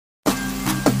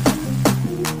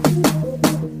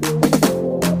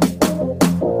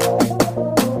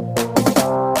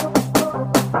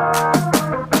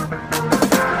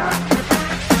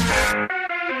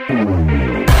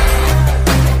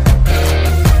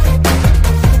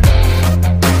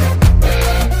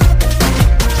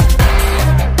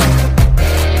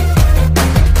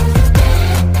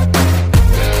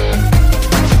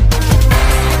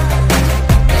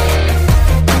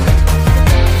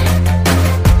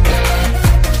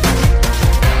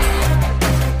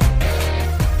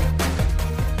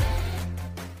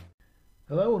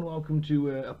welcome to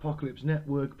Apocalypse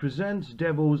Network presents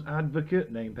Devil's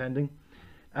Advocate, name pending.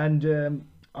 And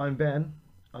I'm Ben.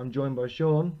 I'm joined by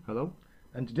Sean. Hello.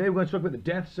 And today we're going to talk about the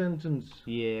death sentence.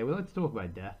 Yeah, well, let's talk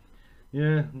about death.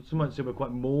 Yeah, some might say we're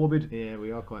quite morbid. Yeah,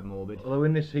 we are quite morbid. Although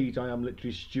in this heat I am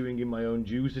literally stewing in my own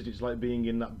juices. It's like being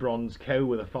in that bronze cow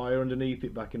with a fire underneath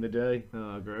it back in the day.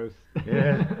 Oh, gross.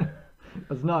 Yeah.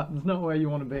 That's not where you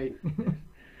want to be.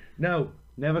 No,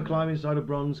 never climb inside a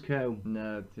bronze cow.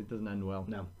 No, it doesn't end well.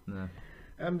 No. No.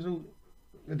 So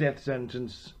the death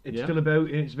sentence, it's Yeah. still about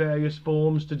in its various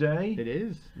forms today. It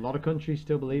is. A lot of countries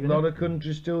still believe A in lot it. of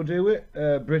countries still do it.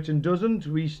 Britain doesn't.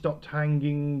 We stopped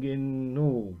hanging in,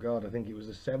 oh God, I think it was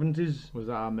the 70s. Was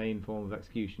that our main form of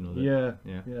execution, was it? Yeah.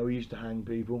 Yeah. Yeah, we used to hang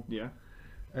people. Yeah.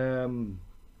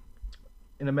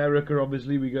 In America,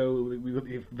 obviously, we got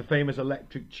the famous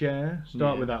electric chair.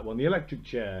 Start Yeah. with that one, the electric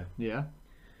chair. Yeah.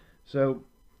 So,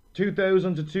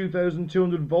 2000 to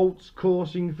 2200 volts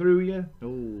coursing through you.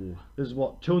 Oh, There's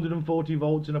what, 240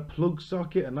 volts in a plug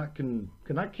socket, and that can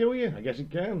that kill you? I guess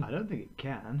it can. I don't think it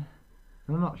can.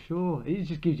 I'm not sure. It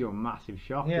just gives you a massive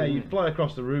shock. Yeah, doesn't you'd it? fly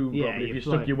across the room Yeah, probably if you'd you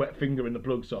fly. stuck your wet finger in the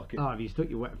plug socket. Oh, if you stuck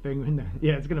your wet finger in there,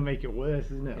 yeah, it's gonna make it worse,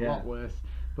 isn't it? A Yeah. lot worse.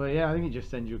 But yeah, I think it just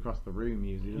sends you across the room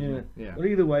usually, doesn't Yeah. it? Yeah. But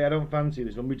either way, I don't fancy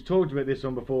this one. We've talked about this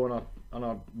one before on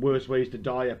our worst ways to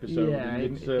die episode. Yeah, and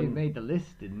it, it's, it made the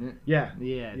list, didn't it? yeah,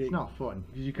 Yeah, it's Yeah. not fun.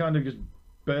 because you kind of just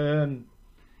burn.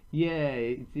 Yeah,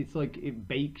 it's like it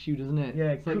bakes you, doesn't it?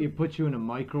 Yeah, it's like it puts you in a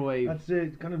microwave. That's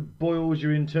it. It kind of boils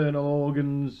your internal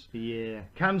organs. Yeah.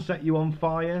 Can set you on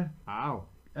fire. Ow.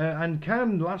 And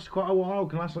can last quite a while.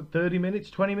 Can last like 30 minutes,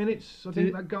 20 minutes. I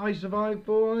think that guy survived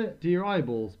for it. Do your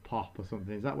eyeballs pop or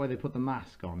something? Is that why they put the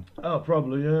mask on? Oh,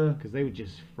 probably, yeah. Because they would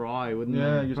just fry, wouldn't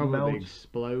Yeah, they? just Probably melt.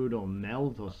 explode or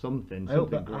melt or something. I hope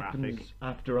Something that graphic. happens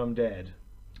after I'm dead.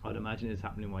 I'd imagine it's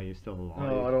happening while you're still alive.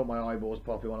 Oh, I don't want my eyeballs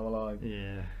popping when I'm alive.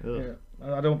 Yeah. Ugh.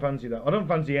 Yeah, I don't fancy that. I don't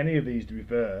fancy any of these, to be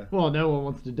fair. Well, no one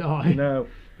wants to die. No.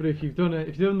 But if you've done it,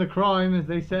 if you've done the crime, as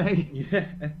they say. Yeah.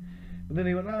 But then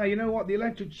he went, you know what, the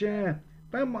electric chair,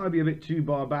 that might be a bit too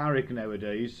barbaric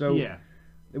nowadays. So Yeah.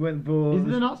 they went for... Is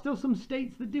there not still some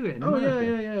states that do it? In Oh, yeah, America?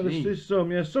 yeah, yeah. Jeez. There's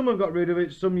some. Yeah, some have got rid of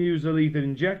it. Some use a lethal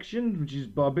injection, which is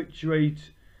barbiturate,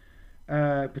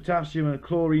 potassium and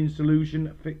chlorine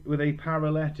solution with a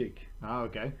paralytic. Oh,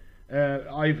 okay.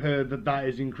 I've heard that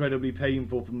is incredibly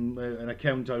painful from an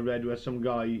account I read where some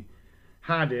guy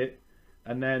had it,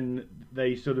 and then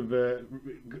they sort of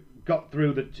got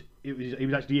through that he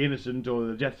was actually innocent, or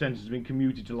the death sentence has been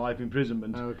commuted to life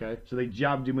imprisonment. Oh, okay. So they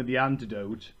jabbed him with the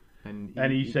antidote,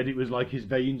 And he said it was like his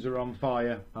veins are on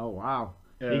fire. Oh wow.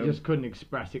 He Um, just couldn't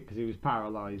express it because he was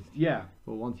paralysed. Yeah.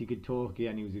 But once he could talk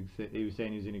again, he was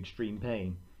saying he was in extreme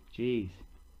pain. Jeez,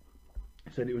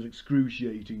 Said it was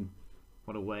excruciating.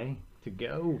 what a way to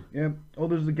go. Yeah. Oh,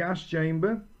 there's the gas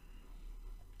chamber.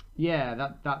 Yeah,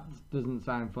 that doesn't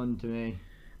sound fun to me.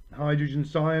 Hydrogen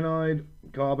cyanide,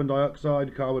 carbon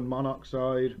dioxide, carbon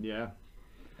monoxide. Yeah,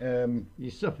 You're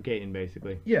suffocating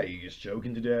basically. you're just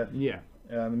choking to death. Yeah.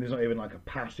 And there's not even like a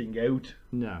passing out.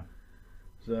 No.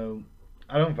 So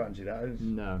I don't fancy that.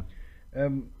 No.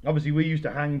 Obviously, we used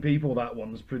to hang people. That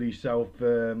one's pretty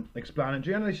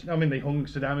self-explanatory. And they hung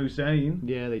Saddam Hussein.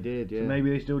 Yeah, they did. Yeah. So maybe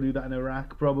they still do that in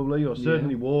Iraq, probably, or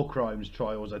certainly war crimes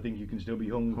trials. I think you can still be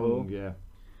hung for. Yeah.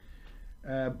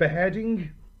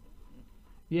 Beheading.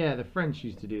 Yeah, the French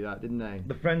used to do that, didn't they?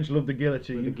 The French love the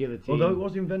guillotine. With the guillotine. Although it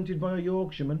was invented by a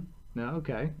Yorkshireman. No,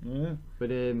 okay. Yeah. But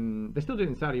they still do it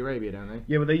in Saudi Arabia, don't they?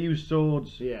 Yeah, but they use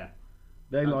swords. Yeah.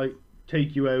 They like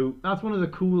take you out. That's one of the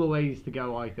cooler ways to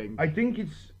go, I think. I think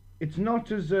it's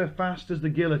not as fast as the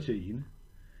guillotine,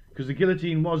 because the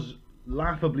guillotine was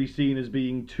laughably seen as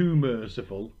being too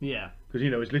merciful. Yeah. Because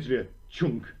it's literally a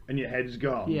chunk and your head's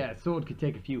gone. Yeah, sword could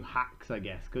take a few hacks, I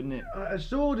guess, couldn't it? A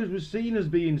sword was seen as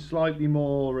being slightly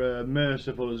more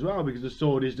merciful as well, because the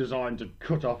sword is designed to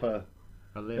cut off a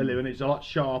limb, and it's a lot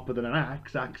sharper than an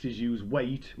axe. Axes use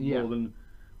weight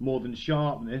more than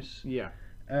sharpness. Yeah.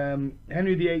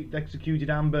 Henry VIII executed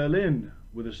Anne Boleyn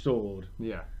with a sword.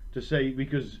 Yeah. To say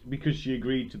because she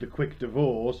agreed to the quick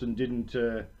divorce and didn't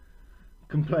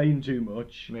complain too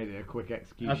much. Made it a quick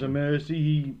execution. As a mercy,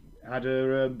 he had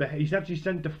her. He's actually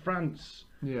sent to France.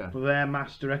 Yeah. For their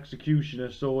master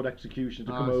executioner, sword executioner,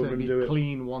 to come so over it'd and be do it.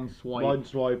 clean one swipe. One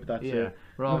swipe, that's Yeah. it.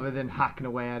 Rather than hacking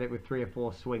away at it with 3 or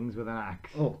 4 swings with an axe.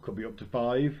 Oh, could be up to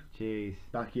 5. Jeez.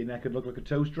 Back of your neck would look like a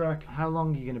toast rack. How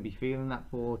long are you going to be feeling that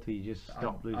for till you just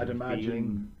stop losing I'd imagine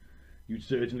feeling? you'd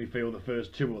certainly feel the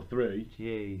first 2 or 3.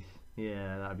 Jeez.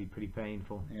 Yeah, that'd be pretty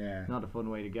painful. Yeah. Not a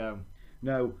fun way to go.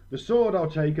 No, the sword I'll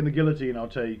take and the guillotine I'll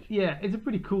take. Yeah, it's a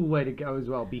pretty cool way to go as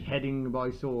well. Beheading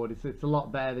by sword. It's a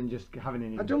lot better than just having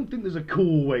an. I don't think there's a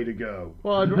cool way to go.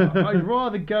 Well, I'd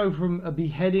rather go from a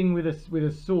beheading with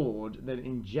a sword than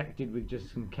injected with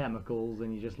just some chemicals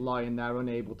and you're just lying there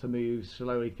unable to move,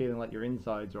 slowly feeling like your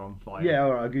insides are on fire. Yeah,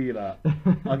 all right, I'll give you that.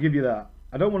 I'll give you that.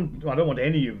 I don't want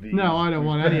any of these. No, I don't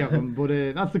want any of them. But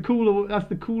that's the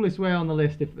coolest way on the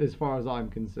list, as far as I'm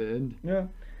concerned. Yeah,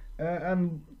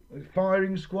 and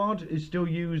firing squad is still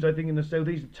used, I think, in the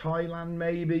southeast of Thailand,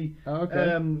 maybe. Oh,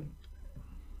 okay.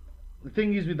 The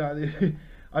thing is with that,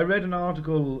 I read an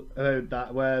article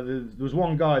that where there was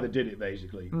one guy that did it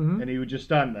basically, and he would just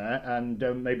stand there and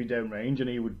maybe downrange, and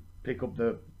he would pick up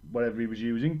the whatever he was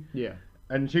using, Yeah.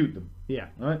 and shoot them. Yeah.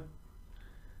 Right.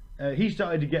 He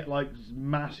started to get like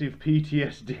massive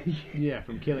PTSD. Yeah,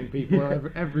 from killing people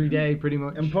every day, pretty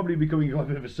much. And probably becoming quite a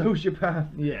bit of a sociopath.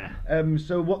 Yeah.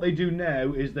 So what they do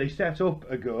now is they set up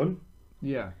a gun,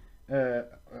 Yeah.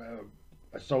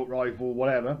 assault rifle,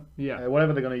 whatever. Yeah.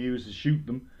 Whatever they're going to use to shoot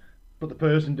them. Put the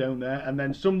person down there, and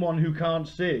then someone who can't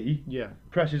see Yeah.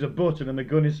 presses a button, and the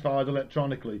gun is fired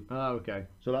electronically. Oh, okay.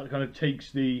 So that kind of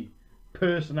takes the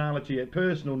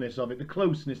personalness of it, the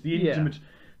closeness, the Yeah.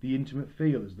 intimate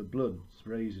feel as the blood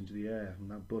sprays into the air from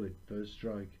that bullet first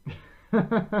strike.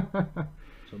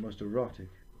 It's almost erotic.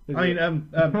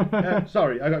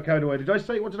 Sorry, I got carried away. What did I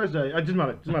say? It doesn't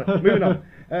matter. Moving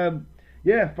on.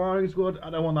 Yeah, firing squad.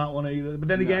 I don't want that one either. But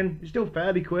then No. again, it's still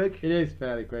fairly quick. It is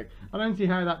fairly quick. I don't see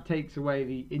how that takes away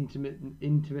the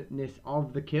intimateness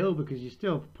of the kill, because you're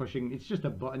still pushing. It's just a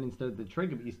button instead of the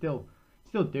trigger, but you're still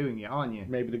doing it, aren't you?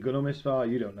 Maybe the gun will misfire.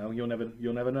 You don't know. You'll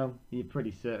never know. You're pretty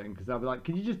certain, because I'll be like,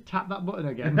 "Can you just tap that button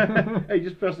again?" Hey,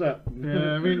 just press that.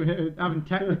 Yeah, we're having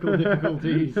technical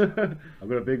difficulties. I've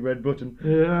got a big red button.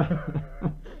 Yeah.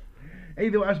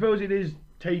 Either way, I suppose it is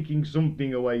taking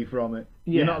something away from it.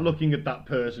 Yeah. You're not looking at that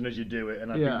person as you do it,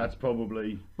 and I Yeah. think that's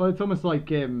probably. Well, it's almost like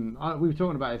we were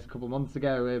talking about this a couple of months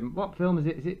ago. What film is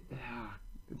it? Is it?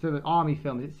 It's an army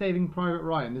film. Is it Saving Private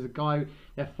Ryan? There's a guy,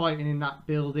 they're fighting in that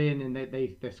building, and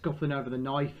they're scuffling over the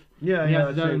knife. Yeah, he yeah.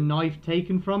 has his own knife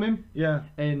taken from him, Yeah.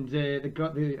 and I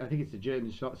think it's the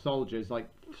German soldiers, like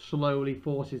slowly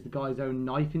forces the guy's own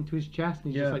knife into his chest,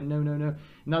 and he's just Yeah. like, no, and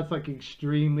that's like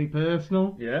extremely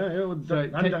personal. Yeah, well, So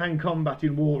hand-to-hand combat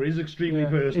in war is extremely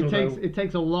personal. It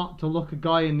takes a lot to look a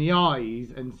guy in the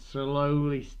eyes and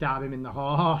slowly stab him in the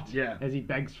heart. Yeah. As he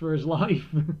begs for his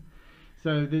life.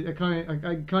 So I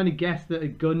kind of guess that a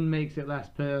gun makes it less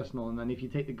personal, and then if you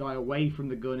take the guy away from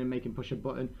the gun and make him push a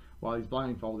button while he's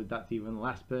blindfolded, that's even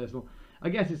less personal. I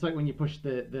guess it's like when you push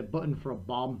the button for a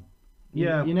bomb.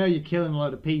 Yeah. You know you're killing a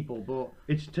lot of people, but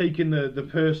It's taking the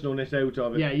personalness out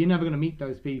of it. yeah, you're never going to meet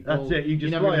those people. That's it, you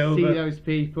just you're never fly gonna see over. those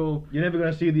people You're never going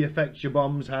to see the effects your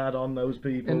bombs had on those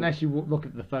people. unless you look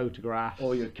at the photographs.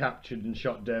 Or you're captured and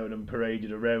shot down and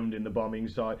paraded around in the bombing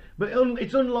site. But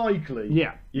it's unlikely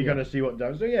Yeah, you're yeah. going to see what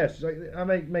down. So yes,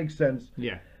 that makes sense.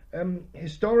 Yeah.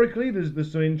 Historically,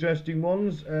 there's some interesting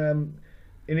ones.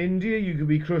 In India, you could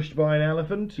be crushed by an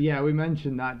elephant. Yeah, we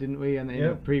mentioned that, didn't we, in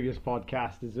Yeah. a previous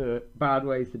podcast? There's bad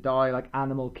ways to die, like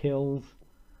animal kills,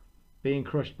 being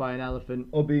crushed by an elephant,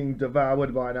 Or being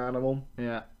devoured by an animal.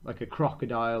 yeah, like a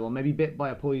crocodile, or maybe bit by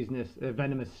a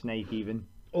venomous snake even.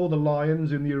 Or the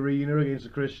lions in the arena against the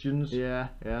Christians. Yeah,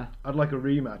 I'd like a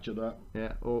rematch of that.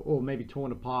 yeah, or maybe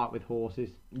torn apart with horses.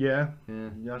 Yeah.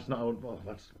 Yeah. That's not.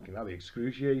 That'd be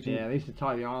excruciating. Yeah, they used to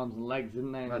tie the arms and legs,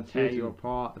 didn't they, and That's tear it. you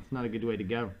apart. That's not a good way to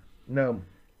go. No.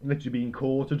 Literally being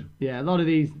quartered. Yeah, a lot of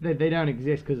these, they don't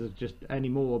exist because of just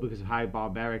anymore because of how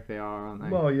barbaric they are, aren't they?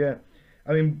 Well, yeah.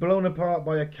 I mean, blown apart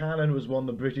by a cannon was one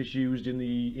the British used in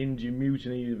the Indian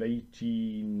Mutiny of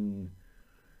 18.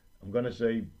 I'm gonna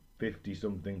say 50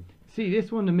 something. See,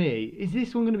 this one to me, is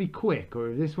this one going to be quick,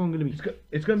 or is this one going to be...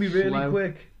 It's going to be really slow?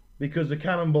 quick because the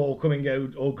cannonball coming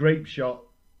out, or grape shot,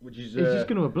 which is It's just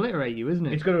going to obliterate you, isn't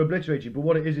it? it's going to obliterate you. But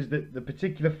what it is that the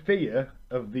particular fear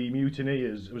of the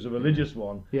mutineers was a religious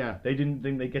one. Yeah. They didn't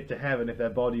think they'd get to heaven if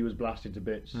their body was blasted to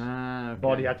bits. Ah, okay.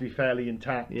 Body had to be fairly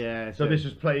intact. Yeah. So this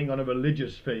was playing on a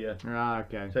religious fear. Ah,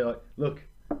 okay. Say like, look,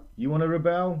 you want to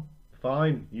rebel?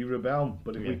 Fine, you rebel.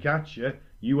 But if we Yeah. catch you,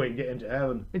 you ain't getting to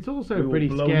heaven. It's also We will pretty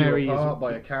blow scary. you apart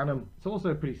by a cannon. It's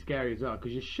also pretty scary as well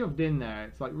because you're shoved in there.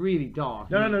 It's like really dark.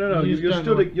 No. You just You're don't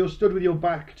stood. know- You're stood with your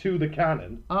back to the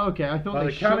cannon. Oh, okay. I thought Like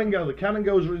they the cannon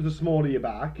goes into the small of your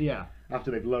back. Yeah.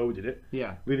 After they've loaded it,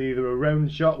 Yeah. with either a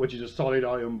round shot, which is a solid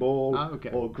iron ball, Ah,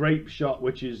 okay. or grape shot,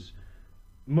 which is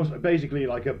basically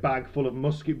like a bag full of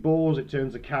musket balls. It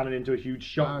turns the cannon into a huge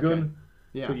shotgun. Okay.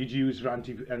 Yeah. that you'd use for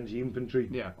anti-infantry.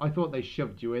 Yeah, I thought they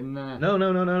shoved you in there.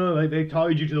 No. They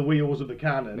tied you to the wheels of the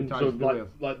cannon, They tied so you to the wheels.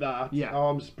 like that, Yeah.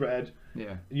 arms spread.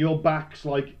 Yeah. Your back's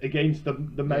like against the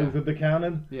mouth Yeah. of the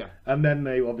cannon, Yeah. and then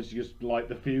they obviously just light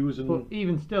the fuse and. But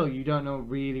even still, you don't know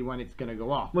really when it's going to go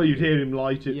off. Well, you'd hear him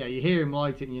light it. Yeah, you hear him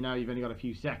light it and you know you've only got a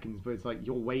few seconds, but it's like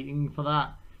you're waiting for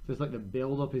that. So it's like the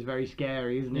build-up is very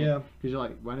scary, isn't it? Yeah. Because you're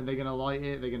like, when are they going to light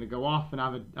it? They're going to go off and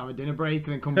have a dinner break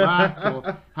and then come back?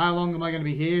 Or how long am I going to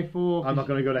be here for? I'm not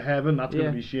going to go to heaven. That's going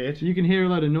to be shit. You can hear a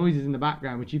lot of noises in the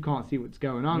background, which you can't see what's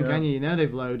going on, Yeah. can you? You know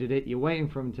they've loaded it. You're waiting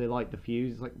for them to light the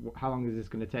fuse. It's like, how long is this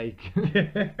going to take?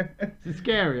 It's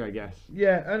scary, I guess.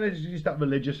 Yeah, and it's just that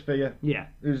religious fear. Yeah.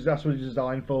 That's what it's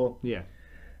designed for. Yeah.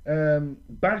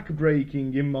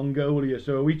 Backbreaking in Mongolia.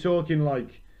 So are we talking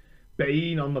like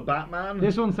Bane on the Batman?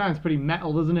 This one sounds pretty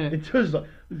metal, doesn't it? It does. Like,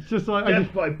 It's just like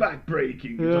death by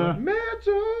backbreaking. It's Yeah. like,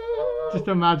 metal. just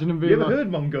imagine them You being ever like,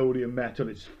 heard Mongolian metal?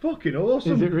 It's fucking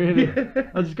awesome. is it really? Yeah.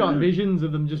 I just got visions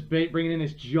of them just bringing in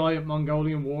this giant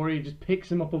Mongolian warrior, just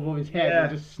picks him up above his head Yeah.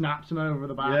 and just snaps him over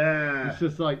the back. Yeah. It's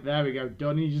just like, there we go,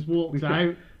 done. He just walks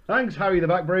out. Thanks, Harry the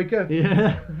Backbreaker.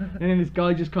 Yeah. And then this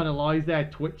guy just kind of lies there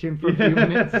twitching for a few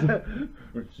minutes.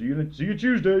 See you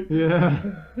Tuesday. Yeah.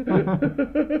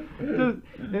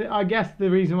 I guess the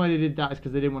reason why they did that is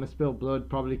because they didn't want to spill blood,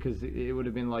 probably because it would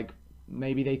have been like,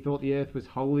 maybe they thought the earth was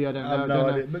holy. I don't know. I have no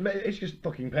idea. But it's just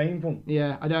fucking painful.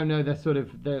 Yeah, I don't know the sort of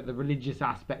the religious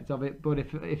aspect of it, but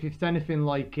if it's anything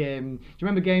like, do you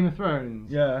remember Game of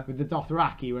Thrones? Yeah. With the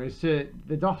Dothraki, whereas the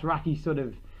Dothraki sort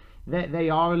of, they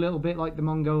are a little bit like the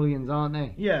Mongolians, aren't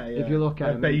they? Yeah. If you look at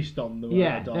They're them, based on the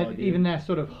yeah, idea. even their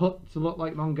sort of huts look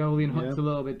like Mongolian huts Yeah. a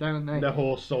little bit, don't they? They're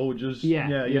horse soldiers.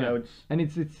 Yeah, you know,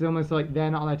 it's almost like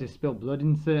they're not allowed to spill blood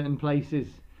in certain places.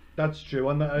 that's true.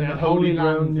 And the Yeah, holy holy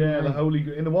ground, lands, yeah, yeah. the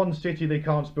holy in the one city they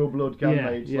can't spill blood, can Yeah,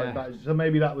 they? It's yeah. like that. So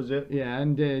maybe that was it. Yeah,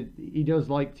 and he does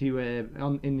like to,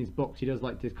 in his books, he does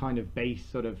like to kind of base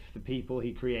sort of the people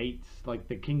he creates, like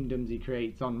the kingdoms he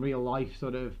creates, on real life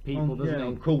sort of people, doesn't he?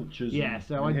 On cultures. Yeah, and,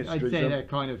 so and I'd history, say so- they're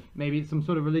kind of, maybe it's some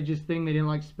sort of religious thing, they didn't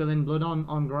like spilling blood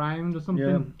on ground or yeah,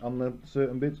 something. on the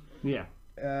certain bits. Yeah.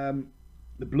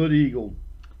 The Blood Eagle.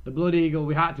 The Blood Eagle,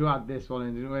 we had to add this one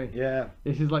in, didn't we? Yeah,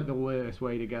 This is like the worst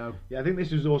way to go. yeah. I think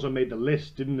this was also made the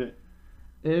list, didn't it?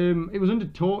 It was under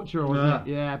torture, wasn't Yeah. it?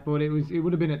 Yeah, but it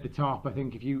would have been at the top, I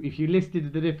think, if you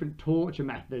listed the different torture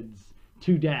methods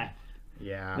to death.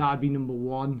 Yeah. That'd be number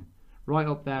one. Right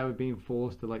up there with being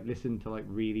forced to like listen to like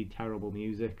really terrible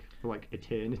music for like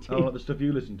eternity. Oh, like the stuff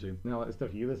you listen to. No, like the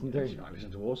stuff you listen to. I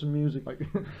listen to awesome music.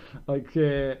 Like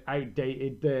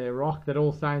outdated rock that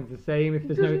all sounds the same. If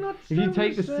there's does no, not if you sound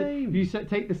take the the same. if you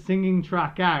take the singing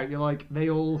track out, you're like they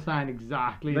all sound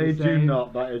exactly They the same. do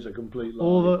not. That is a complete lie.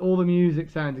 All the music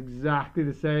sounds exactly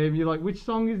the same. You're like, which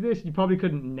song is this? You probably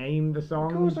couldn't name the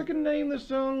song. Of course, I can name the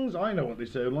songs. I know what they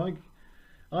sound like.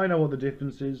 I know what the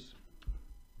difference is.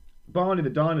 Barney the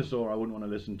Dinosaur, I wouldn't want to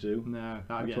listen to. No,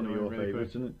 that'd That's get one of your annoying really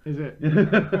favourites, quick. isn't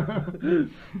Is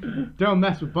it? Don't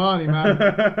mess with Barney, man.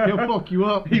 He'll fuck you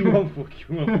up. He won't fuck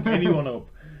you up. Anyone up.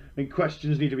 I think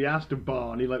questions need to be asked of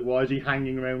Barney, like why is he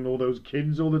hanging around all those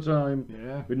kids all the time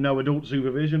Yeah. with no adult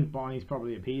supervision? Barney's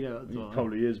probably a pedo. That's He all.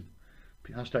 probably is.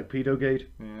 Hashtag pedogate.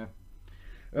 Yeah.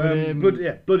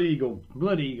 Blood Eagle.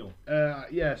 Blood Eagle.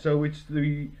 Yeah, so it's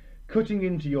the cutting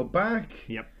into your back.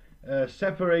 Yep.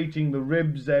 Separating the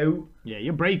ribs out. Yeah,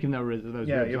 you're breaking those ribs.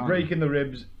 Yeah, ribs, you're aren't breaking the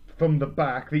ribs from the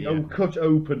back, the Yeah. cut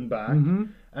open back, Mhm.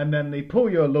 and then they pull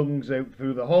your lungs out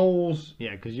through the holes.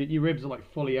 Yeah, because your ribs are like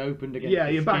fully opened against Yeah,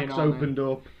 the your skin, back's aren't opened they?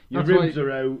 up, your That's ribs why-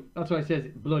 are out. That's why it says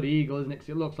Blood Eagle, isn't it? 'Cause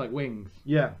it looks like wings.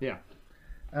 Yeah, Yeah.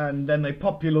 and then they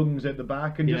pop your lungs at the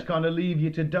back and just Yeah. kind of leave you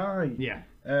to die. Yeah.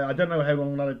 I don't know how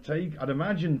long that'd take. I'd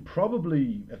imagine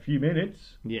probably a few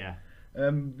minutes. Yeah.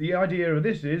 The idea of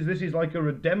this is like a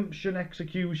redemption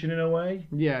execution in a way.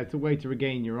 Yeah, it's a way to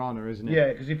regain your honour, isn't it? Yeah,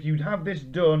 because if you'd have this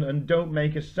done and don't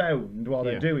make a sound while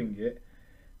they're Yeah. doing it,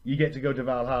 you get to go to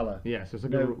Valhalla. Yeah, so it's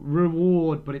like No. a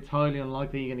reward, but it's highly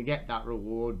unlikely you're going to get that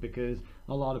reward because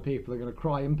a lot of people are going to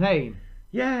cry in pain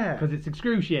Yeah. because it's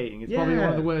excruciating. It's probably one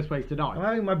of Yeah. the worst ways to die. I'm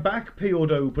having my back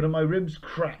peeled open and my ribs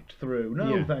cracked through.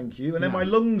 No, Yeah. thank you. And then No. my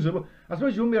lungs are... I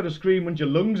suppose you wouldn't be able to scream once your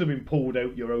lungs have been pulled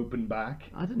out your open back.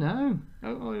 I don't know.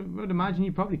 I would imagine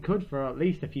you probably could for at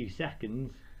least a few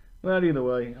seconds. Well, either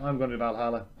way, I'm going to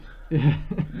Valhalla.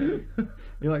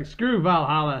 You're like, screw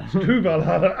Valhalla. To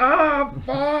Valhalla. Ah,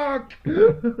 fuck!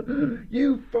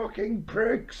 You fucking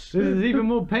pricks! This is even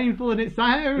more painful than it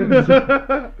sounds.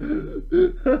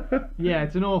 Yeah,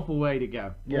 it's an awful way to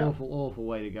go. Yeah. Awful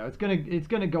way to go. It's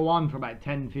gonna go on for about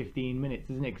 10-15 minutes,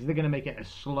 isn't it? Because they're gonna make it a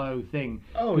slow thing.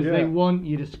 Oh, Because they yeah. want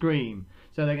you to scream.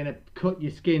 So they're going to cut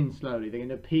your skin slowly. They're going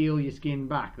to peel your skin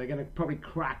back. They're going to probably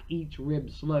crack each rib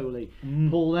slowly,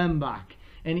 pull them back.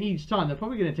 And each time they're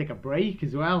probably going to take a break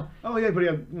as well. Oh yeah,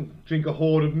 but drink a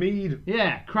horn of mead.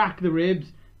 Yeah, crack the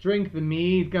ribs, drink the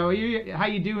mead. Go, how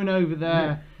you doing over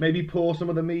there? Maybe pour some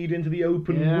of the mead into the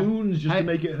open wounds just to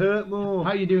make it hurt more.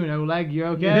 How you doing, Oleg? You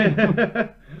okay?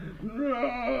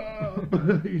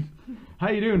 How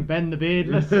you doing, Ben the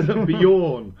Beardless?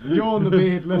 Bjorn. Bjorn the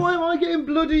Beardless. Why am I getting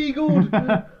blood eagled?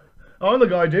 I'm the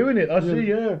guy doing it. I see.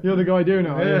 Yeah. You're the guy doing it.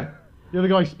 Are you? You're the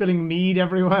guy spilling mead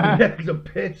everywhere. Yeah, because I'm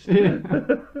pissed. By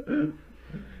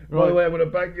the way, I'm going to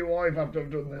bang your wife after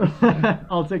I've done this.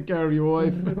 I'll take care of your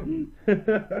wife.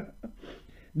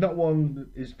 That one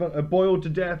is boiled to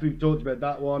death. We've talked about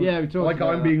that one. Yeah, we talked like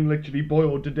about I'm being literally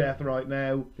boiled to death right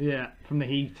now. Yeah, from the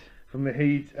heat. From the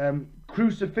heat.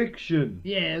 Crucifixion.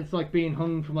 Yeah, it's like being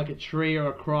hung from like a tree or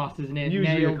a cross, isn't it?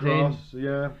 Usually Nailed a cross, in.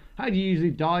 yeah. How do you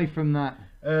usually die from that?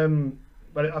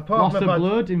 But apart Loss from of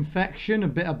blood, infection, a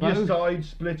bit of both. your side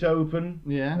split open.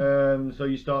 Yeah. So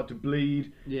you start to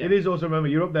bleed. Yeah. It is also, remember,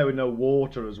 you're up there with no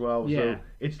water as well. Yeah. So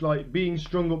it's like being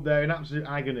strung up there in absolute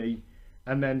agony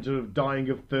and then sort of dying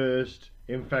of thirst,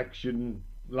 infection,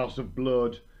 loss of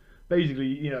blood. Basically,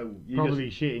 you probably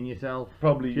shitting yourself.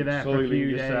 Probably You're there for a soiling few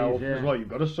yourself days, yeah. as well. You've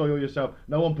got to soil yourself.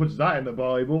 No one puts that in the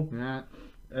Bible. Yeah.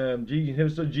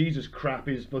 Jesus crap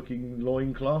his fucking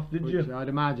loincloth, did you? I'd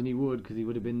imagine he would, because he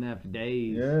would have been there for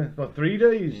days. Yeah, for 3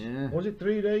 days. Yeah. Was it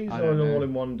 3 days? I Or don't know. all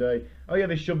in one day? Oh yeah,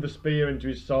 they shoved the spear into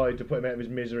his side to put him out of his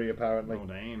misery, apparently. Oh,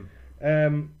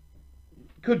 damn.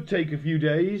 Could take a few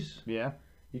days. Yeah.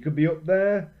 You could be up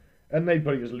there, and they'd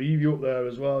probably just leave you up there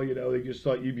as well. They just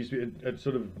like you'd be a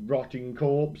sort of rotting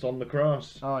corpse on the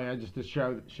cross. Oh yeah, just to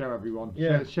show everyone.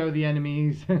 Yeah. Show the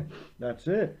enemies. That's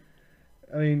it.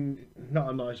 I mean, not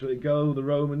a nice way to go, the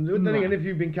Romans. But then No. again, if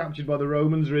you've been captured by the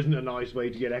Romans, there isn't a nice way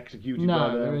to get executed by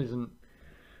No, them. there isn't.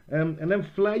 And then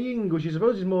flaying, which I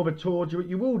suppose is more of a torture, but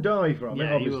you will die from it,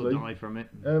 Yeah, you obviously. will die from it.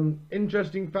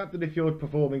 Interesting fact that if you're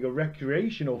performing a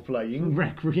recreational flaying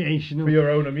Recreational. for your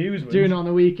own amusement, Doing it on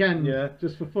the weekend. Yeah.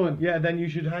 Just for fun. yeah, then you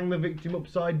should hang the victim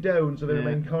upside down so they Yeah.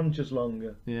 remain conscious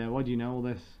longer. Yeah, why do you know all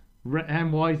this?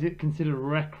 And why is it considered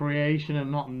recreation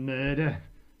and not murder?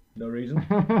 No reason.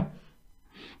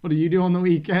 What do you do on the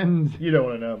weekends? You don't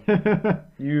want to know.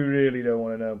 You really don't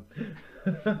want to know.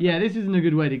 Yeah, this isn't a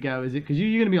good way to go, is it? Because you're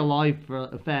going to be alive for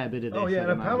a fair bit of this. Oh yeah, I'd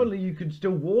and imagine. apparently you could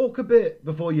still walk a bit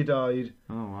before you died.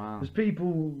 Oh wow. There's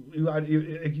people who had,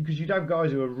 because you'd have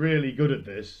guys who are really good at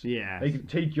this. Yeah. They could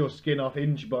take your skin off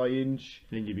inch by inch,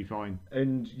 Then you'd be fine.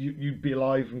 and you'd be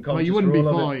alive and conscious. Well, you wouldn't for be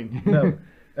all of fine. it. No.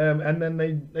 And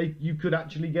then you could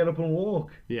actually get up and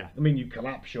walk. Yeah. I mean, you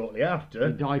collapse shortly You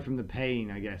after. die from the pain,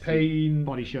 I guess. Pain,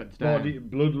 Body shuts down.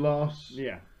 blood loss.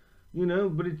 Yeah.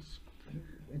 But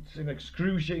it's an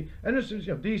excruciating. And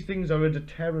these things are a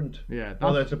deterrent. Yeah.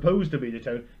 Well, they're supposed to be a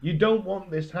deterrent. You don't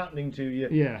want this happening to you.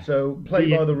 Yeah. So play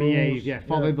by the rules. Behave, yeah.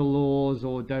 Follow the laws,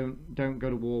 or don't go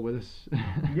to war with us.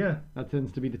 Yeah. That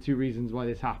tends to be the two reasons why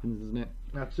this happens, isn't it?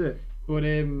 That's it. But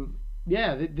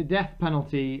yeah, the death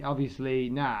penalty obviously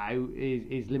now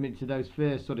is limited to those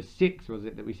first sort of 6, was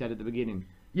it, that we said at the beginning?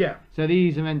 Yeah. So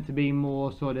these are meant to be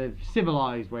more sort of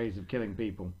civilized ways of killing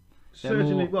people. They're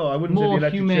Certainly. more- Well, I wouldn't say the more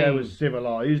electric chair humane. was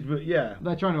civilized, but yeah.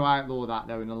 They're trying to outlaw that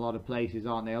though in a lot of places,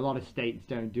 aren't they? A lot of states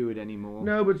don't do it anymore.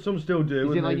 No, but some still do. Is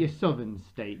and it like they- your southern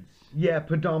states? Yeah,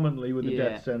 predominantly with the Yeah,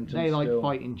 death sentence. they like still.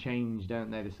 fighting change,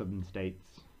 don't they? The southern states.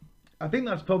 I think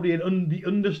that's probably the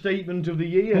understatement of the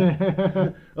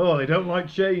year. Oh, they don't like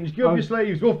change. Give up your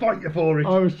slaves. We'll fight you for it.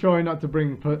 I was trying not to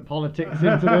bring politics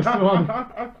into this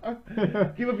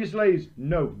one. Give up your slaves.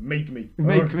 No, make me.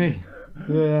 Make me.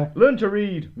 Yeah. Learn to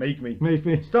read. Make me. Make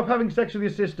me. Stop having sex with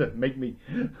your sister. Make me.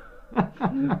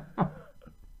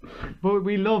 But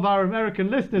we love our American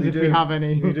listeners if do. we have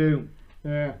any. We do.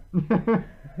 Yeah.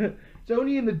 It's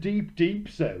only in the deep, deep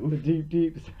south. The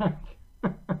deep south.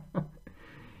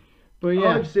 But yeah.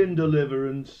 I've seen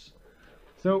Deliverance.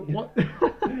 So what?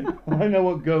 I know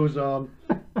what goes on.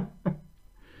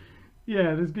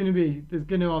 Yeah, there's going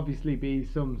to obviously be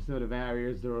some sort of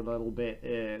areas that are a little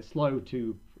bit slow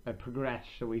to progress,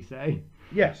 shall we say?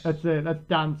 Yes. Let's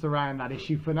dance around that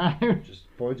issue for now. Just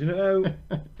pointing it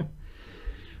out.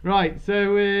 Right,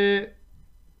 so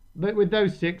but with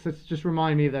those 6, let's just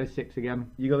remind me of those 6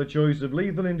 again. You got a choice of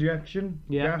lethal injection,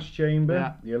 Yeah. gas chamber,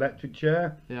 Yeah. the electric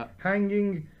chair, Yeah,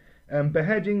 hanging,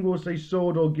 beheading, we'll say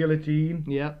sword or guillotine,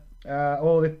 yeah,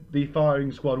 or the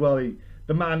firing squad. Well,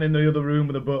 the man in the other room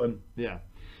with a button. yeah.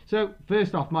 So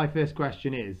first off, my first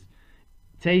question is,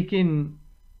 taking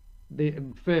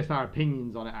our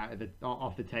opinions on it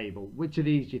off the table, which of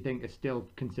these do you think are still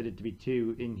considered to be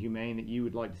too inhumane that you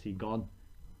would like to see gone?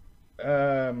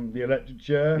 The electric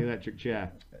chair. The electric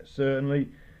chair. Certainly.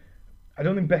 I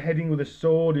don't think beheading with a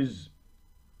sword is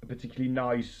a particularly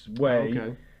nice way.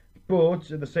 Okay.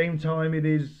 But at the same time, it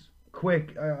is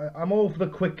quick. I'm all for the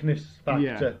quickness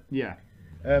factor. Yeah.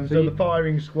 So the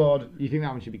firing squad. You think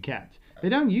that one should be kept? They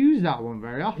don't use that one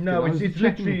very often. No, I was it's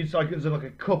checking- literally there's like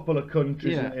a couple of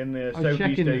countries Yeah. in the I was Southeast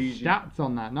checking the Asia. stats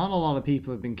on that. Not a lot of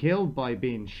people have been killed by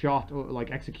being shot or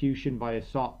like execution by a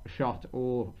shot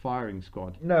or firing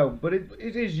squad. No, but it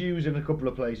is used in a couple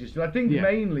of places. So I think Yeah.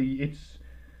 mainly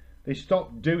they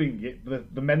stopped doing it for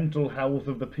the mental health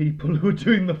of the people who are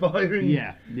doing the firing.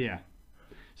 Yeah.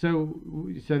 So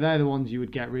they're the ones you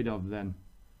would get rid of then.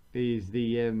 Is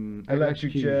the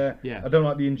Electric chair. Yeah. I don't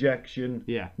like the injection.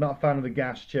 Yeah. Not a fan of the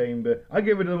gas chamber. I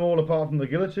get rid of them all apart from the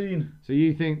guillotine. So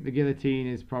you think the guillotine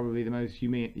is probably the most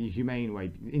humane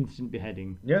way, instant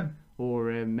beheading, Yeah.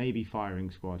 or maybe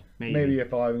firing squad? Maybe a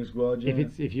firing squad. Yeah.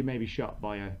 If you're maybe shot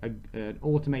by an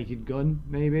automated gun,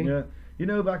 maybe. Yeah. You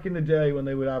know, back in the day when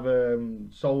they would have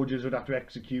soldiers would have to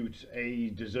execute a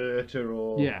deserter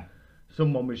or Yeah.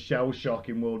 someone with shell shock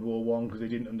in World War One because they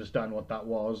didn't understand what that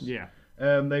was. Yeah.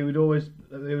 They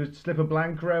would slip a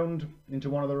blank round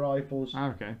into one of the rifles,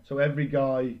 Okay. so every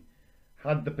guy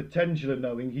had the potential of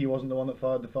knowing he wasn't the one that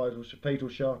fired the fatal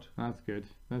shot. That's good.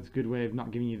 That's a good way of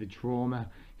not giving you the trauma,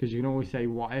 because you can always say,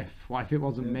 "What if? What if it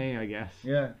wasn't me?" I guess.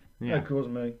 Yeah, Yeah. of course,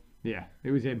 me. Yeah.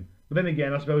 It was him. But then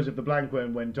again, I suppose if the blank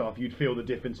one went off, you'd feel the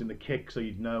difference in the kick, so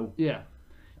you'd know. Yeah.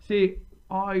 See,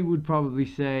 I would probably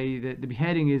say that the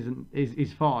beheading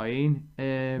is fine.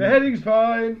 The heading's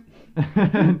fine.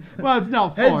 Well, it's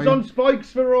not fine. Heads on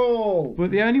spikes for all.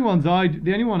 But the only one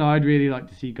I'd really like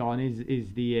to see gone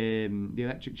is the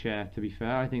electric chair. To be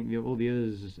fair, I think all the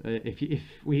others, if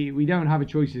we don't have a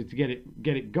choice to get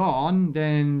it gone,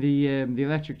 then the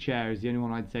electric chair is the only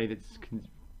one I'd say that's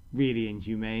really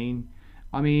inhumane.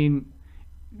 I mean,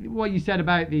 what you said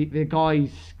about the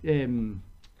guy's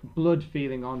blood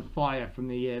feeling on fire from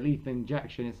the lethal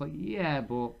injection, it's like, yeah,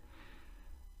 but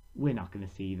we're not going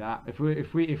to see that. If we're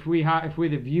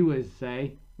the viewers,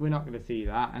 say, we're not going to see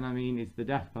that. And I mean, it's the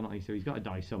death penalty, so he's got to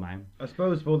die somehow. I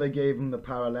suppose before they gave him the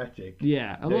paralytic,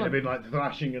 Yeah, they'd have been like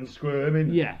thrashing and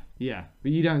squirming. Yeah,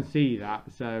 but you don't see that.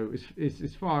 So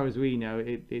as far as we know,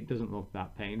 it doesn't look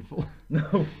that painful.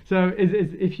 No. So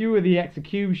if you were the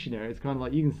executioner, it's kind of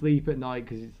like you can sleep at night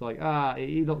because it's like,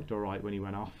 he looked all right when he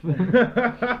went off.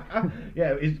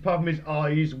 Yeah, apart from his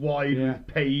eyes wide Yeah. with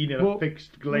pain and a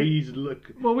fixed glazed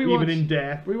look, even in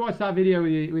death. We watched that video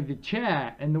with the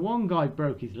chair, and the one guy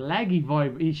broke his leg.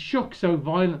 He shook so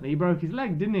violently, he broke his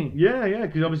leg, didn't he? Yeah,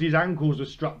 because obviously his ankles were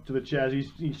strapped to the chairs.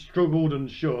 He struggled and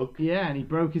shook. Yeah, and he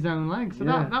broke his own leg. So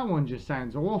Yeah. that one just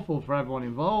sounds awful for everyone It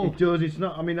involved. does. It's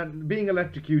not. I mean, being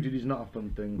electrocuted is not a fun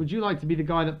thing. Would you like to be the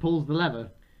guy that pulls the lever?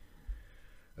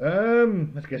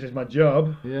 I guess it's my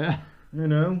job. Yeah. You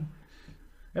know.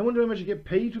 I wonder how much you get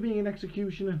paid for being an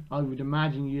executioner. I would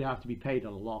imagine you'd have to be paid a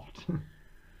lot.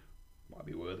 Might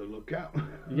be worth a look at.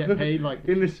 You get paid like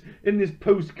in this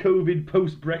post-COVID,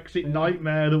 post-Brexit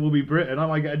nightmare that will be Britain. I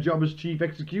might get a job as chief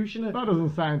executioner. that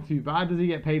doesn't sound too bad. Does he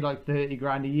get paid like 30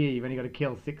 grand a year? You've only got to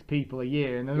kill 6 people a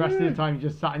year, and the rest of the time you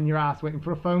just sat in your ass waiting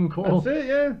for a phone call. That's it,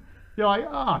 yeah. You're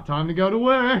like, time to go to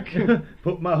work.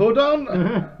 Put my hood on.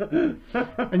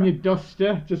 And your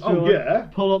duster, just Oh, sort of yeah.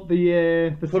 pull up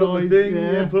the Put up the sides, thing,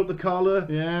 yeah. yeah, put up the collar.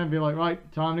 Yeah, and be like,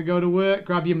 right, time to go to work.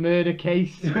 Grab your murder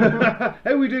case. How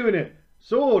are we doing it?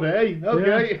 Sword, eh?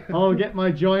 Okay. Yeah, I'll get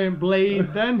my giant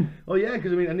blade then. Oh yeah,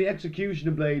 because I mean, and the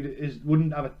executioner blade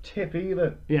wouldn't have a tip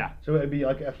either. Yeah. So it'd be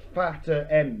like a fatter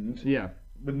end Yeah.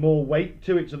 with more weight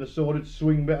to it, so the sword would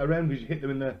swing better around because you hit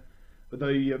them in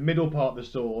the middle part of the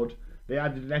sword. They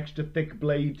added an extra thick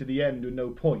blade to the end with no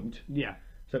point, Yeah.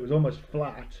 so it was almost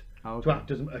flat Okay. to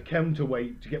act as a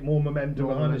counterweight to get more momentum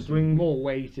behind the swing. More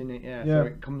weight in it, yeah, Yeah. so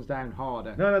it comes down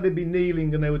harder. No, they'd be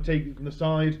kneeling and they would take it from the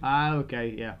side.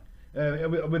 Okay, yeah.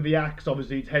 With the axe,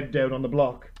 obviously, it's head down on the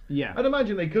block. Yeah. I'd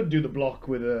imagine they could do the block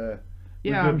with a.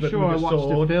 Yeah, I'm with sure I a watched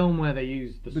sword. a film where they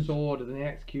used the sword and they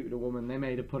executed a woman. They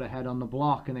made her put her head on the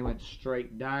block and they went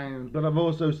straight down. But I've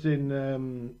also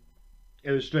seen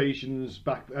illustrations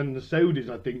back, and the Saudis,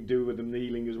 I think, do with them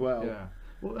kneeling as well. Yeah.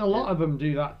 Well, a lot of them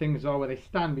do that thing as well, where they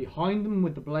stand behind them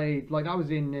with the blade. Like that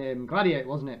was in Gladiator,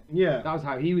 wasn't it? Yeah. That was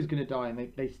how he was going to die,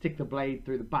 and they stick the blade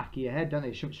through the back of your head, don't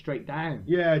they? Shove it straight down.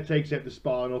 Yeah, it takes out the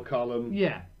spinal column.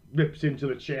 Yeah. Rips into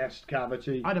the chest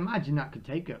cavity. I'd imagine that could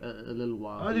take a little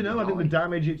while. I don't know. I think the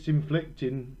damage it's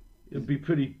inflicting would be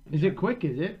pretty. Is it quick?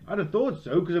 Is it? I'd have thought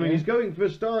so, because I mean, Yeah. he's going for a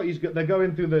start. They're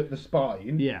going through the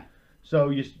spine. Yeah.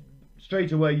 So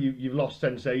straight away you've lost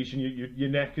sensation. Your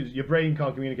neck, your brain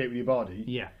can't communicate with your body.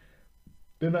 Yeah.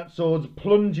 then that sword's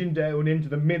plunging down into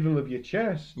the middle of your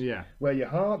chest, Yeah. where your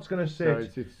heart's going to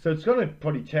sit. So it's going to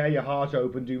probably tear your heart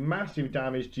open, do massive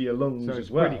damage to your lungs So as it's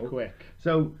well. pretty quick.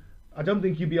 So I don't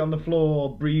think you'd be on the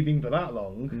floor breathing for that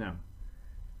long. No.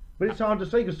 But it's hard to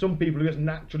say because some people are just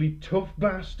naturally tough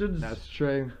bastards. That's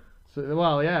true. So,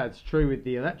 well, yeah, it's true with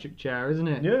the electric chair, isn't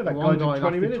it? Yeah, that one guy did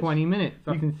 20 minutes. 20 minutes.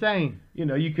 That's insane. You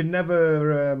know, you can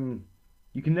never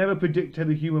predict how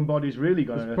the human body's really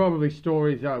going There's to. probably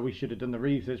stories. Oh, we should have done the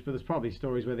research, but there's probably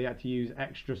stories where they had to use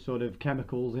extra sort of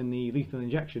chemicals in the lethal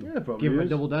injection. Yeah, probably Give them a is.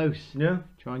 double dose. Yeah.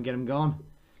 Try and get them gone.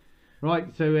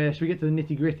 Right. So, should we get to the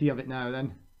nitty gritty of it now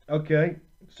then? Okay.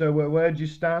 So where do you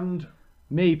stand?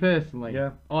 Me personally,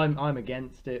 Yeah. I'm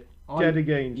against it. Dead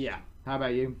against. Yeah. How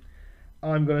about you?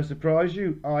 I'm going to surprise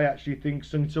you. I actually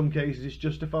think in some cases it's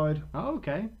justified. Oh,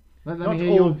 okay. Let Not me hear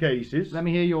all your cases. Let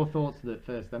me hear your thoughts of it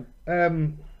first,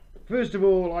 then. First of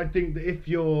all, I think that if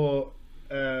you're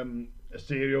a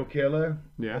serial killer,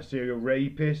 Yeah. a serial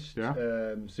rapist, Yeah.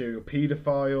 serial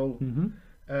paedophile,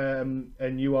 Mm-hmm.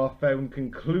 and you are found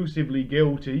conclusively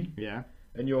guilty, Yeah.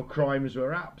 and your crimes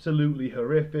were absolutely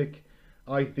horrific,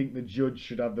 I think the judge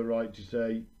should have the right to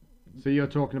say, So you're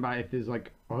talking about if there's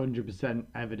like 100%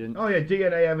 evidence, oh yeah,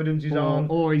 DNA evidence is on,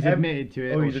 or he's admitted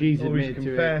to it, or she's admitted to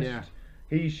confessed, it. Yeah.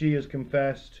 he, she has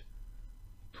confessed.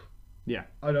 Yeah.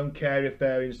 I don't care if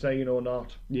they're insane or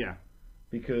not, Yeah.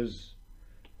 because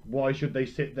why should they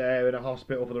sit there in a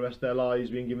hospital for the rest of their lives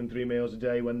being given 3 meals a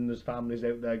day when there's families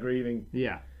out there grieving?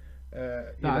 Yeah. You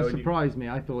That know, and surprised me.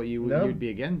 I thought No. you'd be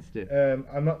against it.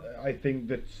 I'm not. I think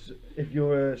that if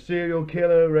you're a serial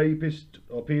killer, rapist,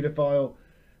 or paedophile,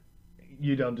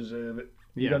 you don't deserve it.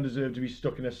 You Yeah. don't deserve to be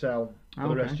stuck in a cell for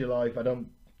the rest of Okay. your life.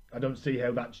 I don't see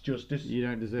how that's justice. You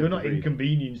don't deserve. You're to not breathe.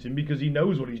 inconveniencing because he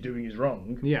knows what he's doing is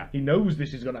wrong. Yeah. He knows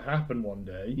this is going to happen one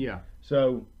day. Yeah.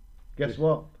 So, guess Just-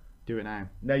 what? Do it now.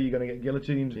 Now you're going to get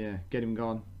guillotined. Yeah. Get him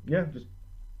gone. Yeah, just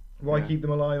why Yeah. keep them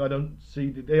alive? I don't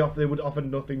see that they would offer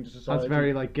nothing to society. That's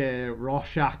very like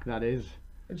Rorschach. That is.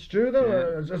 It's true though.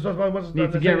 Yeah. That's,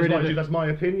 get rid of it. that's my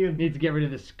opinion. Need to get rid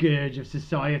of the scourge of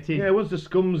society. Yeah, once the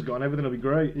scum's gone, everything will be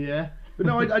great. Yeah. But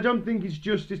no, I don't think it's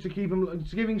justice to keep them.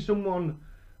 It's giving someone.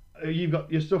 You've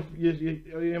got your stuff.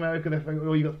 In America, they think,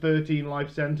 oh, you got 13 life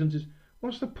sentences.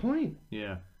 What's the point?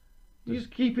 Yeah. You're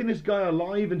just keeping this guy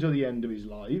alive until the end of his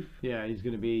life. Yeah. He's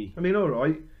gonna be. I mean, all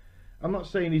right. I'm not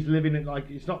saying he's living it like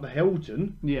it's not the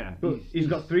Hilton, Yeah. but he's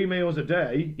got 3 meals a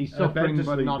day. He's and a bed suffering, to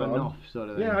but sleep not on. enough, sort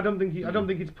of thing. Yeah, I don't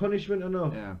think it's punishment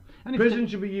enough. Yeah. And Prison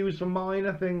should be used for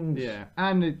minor things. Yeah,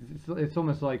 and it's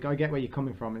almost like I get where you're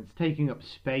coming from. It's taking up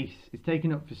space. It's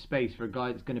taking up for space for a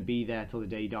guy that's going to be there till the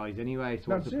day he dies anyway.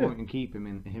 So what's That's the it. point in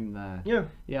keeping him there? Yeah.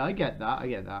 Yeah, I get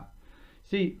that.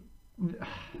 See,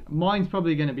 mine's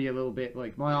probably going to be a little bit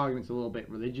like my argument's a little bit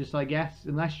religious, I guess.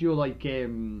 Unless you're like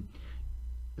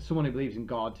someone who believes in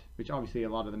God, which obviously a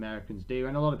lot of Americans do,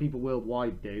 and a lot of people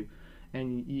worldwide do.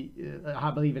 And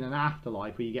I believe in an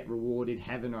afterlife where you get rewarded,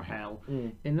 heaven or hell.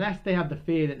 Unless they have the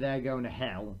fear that they're going to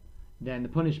hell, then the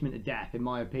punishment of death, in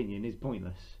my opinion, is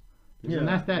pointless. Because Yeah,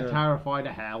 unless they're yeah. terrified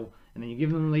of hell, and then you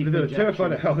give them a If lethal they were injection.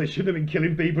 terrified of hell, they shouldn't have been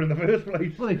killing people in the first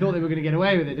place. Well, they thought they were going to get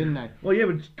away with it, didn't they? Well, yeah,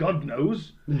 but God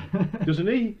knows, doesn't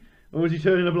he? Or was he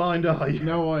turning a blind eye?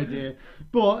 No idea.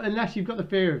 But unless you've got the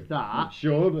fear of that,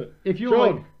 Sure, but if you're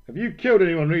Sean, like, have you killed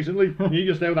anyone recently? And you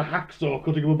just there with a hacksaw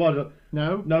cutting up a body.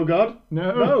 no, No, God?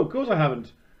 No. No, of course I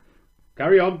haven't.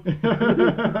 Carry on.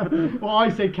 well, I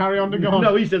say carry on to God.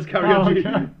 No, he says carry Oh, on.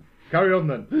 okay. Carry on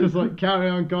then. Just like carry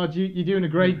on, God, you're doing a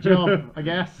great job, I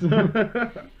guess.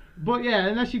 But yeah,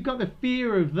 unless you've got the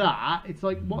fear of that, it's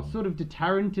like, what sort of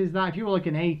deterrent is that? If you're like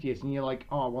an atheist and you're like,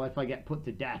 oh, well, if I get put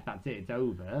to death, that's it, it's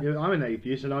over. Yeah, I'm an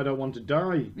atheist and I don't want to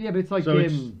die. Yeah, but it's like, So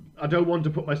I don't want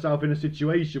to put myself in a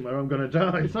situation where I'm going to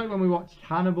die. it's like when we watched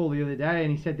Hannibal the other day,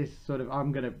 and he said this sort of,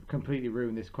 I'm going to completely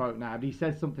ruin this quote now, but he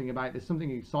said something about, there's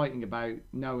something exciting about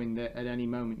knowing that at any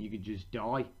moment you could just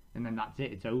die, and then that's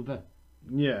it, it's over.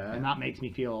 Yeah. And that makes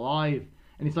me feel alive.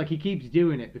 And it's like he keeps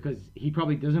doing it because he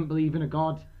probably doesn't believe in a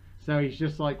god. So he's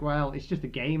just like, well, it's just a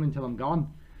game until I'm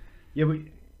gone. Yeah, but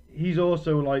he's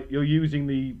also like, you're using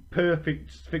the perfect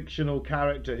fictional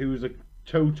character who's a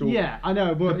total, Yeah, I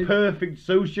know, but the perfect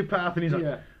sociopath, and he's like,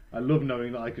 yeah. I love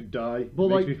knowing that I could die. But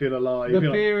Makes like, me feel alive. the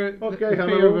You're fear, like, the okay, fear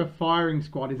hello. of a firing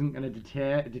squad isn't going to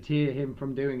deter him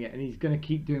from doing it, and he's going to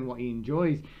keep doing what he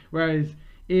enjoys. Whereas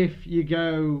if you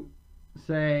go,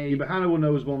 say, Yeah, but Hannibal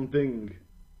knows one thing.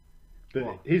 That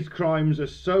What? his crimes are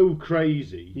so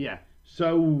crazy. yeah,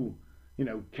 So,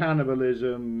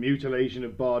 cannibalism, mutilation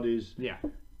of bodies. yeah,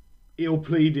 He'll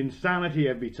plead insanity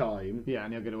every time, yeah,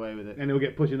 and he'll get away with it. and he'll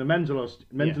get put in a mental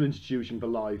Yeah. institution for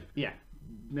life. Yeah,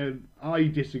 Now, I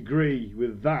disagree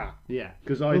with that. Yeah.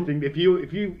 Because I think if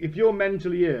you're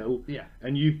mentally ill Yeah.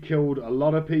 and you've killed a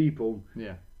lot of people,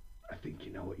 Yeah. I think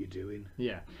you know what you're doing.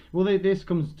 Yeah. Well, this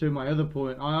comes to my other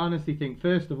point. I honestly think,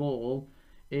 first of all,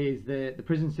 is that the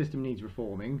prison system needs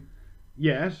reforming.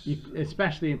 Yes.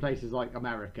 Especially in places like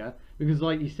America, because,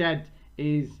 like you said,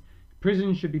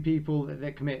 prisons should be people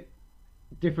that commit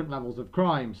different levels of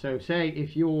crime. So, say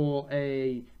if you're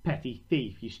a petty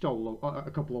thief, you stole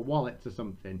a couple of wallets or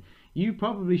something, you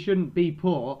probably shouldn't be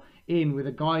put in with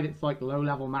a guy that's like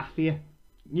low-level mafia.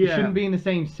 You shouldn't be in the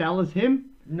same cell as him.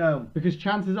 No. Because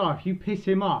chances are, if you piss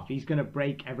him off, he's going to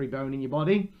break every bone in your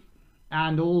body.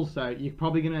 And also, you're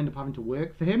probably going to end up having to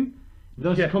work for him.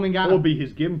 Thus coming out or be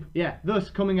his gimp. Yeah, thus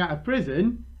coming out of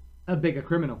prison, a bigger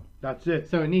criminal. That's it.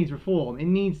 So it needs reform. There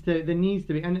needs to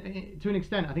be, and to an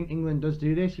extent, I think England does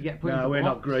do this. You get put. No, we're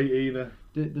not great either.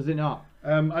 Does it not?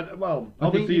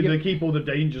 Obviously they keep all the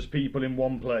dangerous people in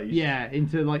one place. Yeah, and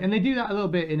they do that a little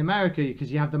bit in America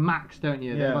because you have the max, don't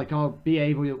you? They're like, oh, be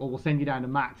able, or we'll send you down to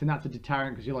max, and that's a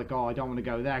deterrent because you're like, oh, I don't want to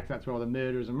go there because that's where all the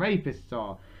murderers and rapists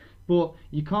are. But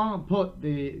you can't put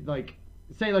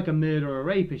say like a murderer or a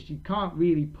rapist, you can't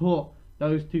really put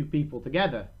those two people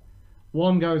together.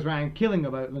 One goes around killing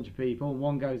a bunch of people, and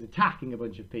one goes attacking a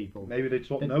bunch of people. Maybe they'd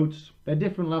swap notes. They're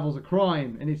different levels of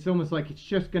crime, and it's almost like it's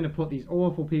just going to put these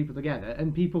awful people together,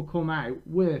 and people come out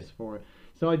worse for it.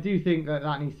 So I do think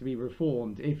that needs to be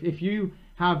reformed. If you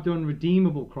have done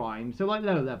redeemable crimes, so like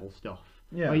low-level stuff,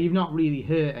 where you've not really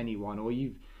hurt anyone, or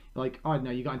you've, like, I don't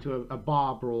know, you got into a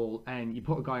bar brawl and you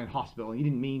put a guy in hospital and you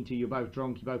didn't mean to, you're both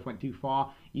drunk, you both went too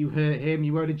far, you hurt him,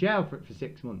 you were to jail for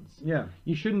 6 months. Yeah.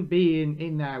 You shouldn't be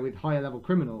in there with higher level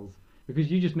criminals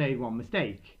because you just made one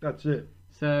mistake. That's it.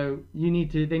 So they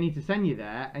need to send you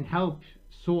there and help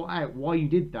sort out why you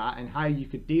did that and how you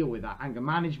could deal with that. Anger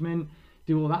management,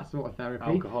 do all that sort of therapy.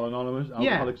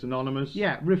 Alcoholics Anonymous.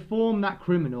 Yeah, reform that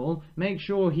criminal, make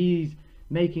sure he's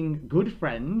making good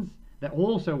friends that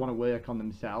also want to work on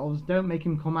themselves. Don't make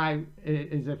him come out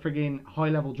as a frigging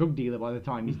high-level drug dealer by the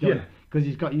time he's done, because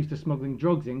he's got used to smuggling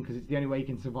drugs in, because it's the only way he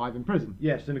can survive in prison.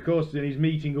 Yes, and of course then he's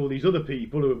meeting all these other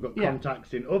people who have got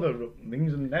contacts in other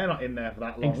things, and they're not in there for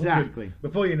that long. Exactly.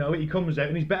 Before you know it, he comes out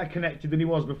and he's better connected than he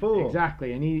was before.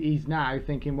 Exactly, and he's now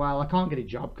thinking, well, I can't get a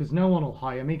job because no one will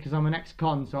hire me because I'm an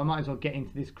ex-con, so I might as well get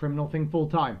into this criminal thing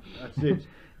full-time. That's it.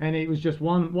 And it was just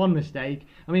one mistake.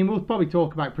 I mean, we'll probably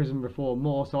talk about prison reform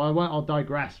more, so I'll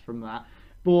digress from that.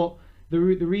 But the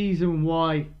reason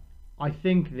why I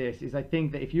think this is, I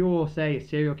think that if you're, say, a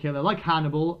serial killer like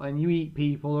Hannibal and you eat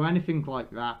people or anything like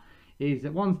that, is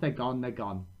that once they're gone, they're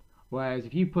gone. Whereas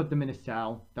if you put them in a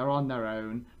cell, they're on their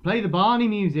own. Play the Barney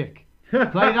music.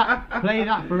 Play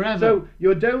that forever. So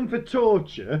you're down for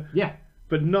torture,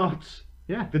 but not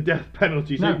the death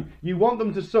penalty. So No. you want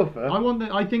them to suffer.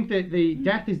 I think that the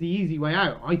death is the easy way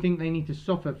out. I think they need to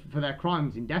suffer for their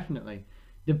crimes indefinitely,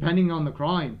 depending on the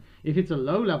crime. If it's a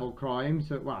low-level crime,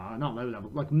 not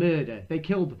low-level, like murder, they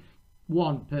killed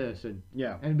one person.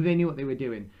 Yeah. And they knew what they were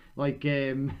doing. Like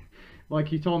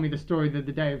you told me the story the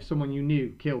day of someone you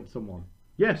knew killed someone.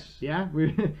 Yes. Yeah.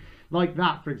 Like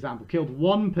that, for example, killed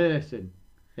one person.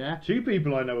 Yeah. 2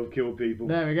 people I know have killed people.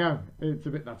 There we go.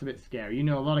 That's a bit scary. You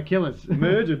know a lot of killers.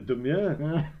 Murdered them,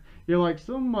 yeah. You're like,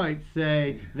 some might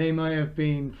say they might have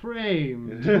been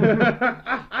framed.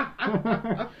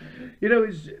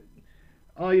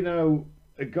 I know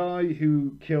a guy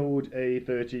who killed a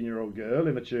 13-year-old girl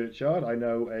in a churchyard. I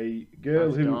know a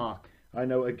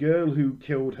girl who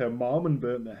killed her mom and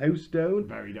burnt the house down.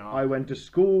 Very dark. I went to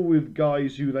school with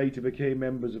guys who later became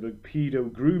members of a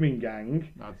pedo grooming gang.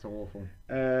 That's awful.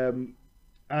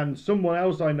 And someone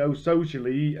else I know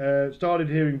socially started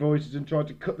hearing voices and tried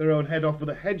to cut their own head off with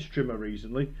a hedge trimmer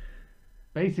recently.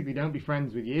 Basically, don't be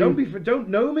friends with you. Don't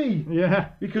know me.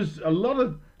 Yeah. Because a lot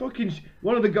of fucking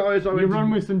one of the guys I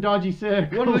run with some dodgy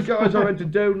circles. One of the guys I went to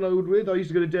download with, I used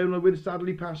to go to download with,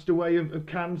 sadly passed away of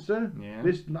cancer. Yeah.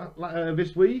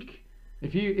 This week.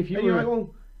 If you and were, you're like,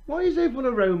 well, why is everyone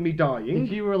around me dying?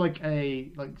 If you were like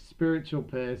a spiritual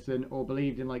person or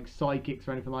believed in like psychics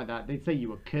or anything like that, they'd say you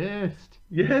were cursed.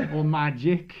 Yeah. Or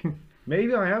magic.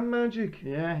 Maybe I am magic.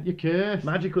 Yeah, you're cursed.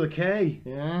 Magic with a K.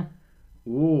 Yeah.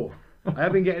 Ooh. I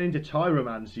have been getting into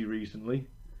tyromancy recently.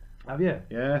 Have you?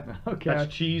 Yeah. Okay.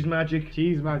 That's cheese magic.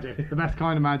 Cheese magic. The best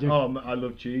kind of magic. Oh, I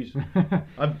love cheese.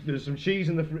 There's some cheese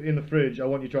in the fridge. I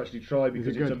want you to actually try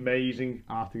because it's amazing.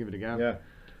 I'll have to give it a go. Yeah.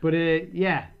 But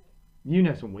yeah, you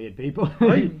know some weird people.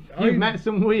 You've met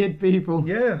some weird people.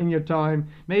 Yeah. In your time.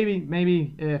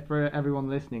 Maybe for everyone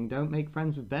listening, don't make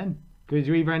friends with Ben because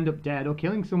you either end up dead or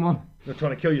killing someone. You're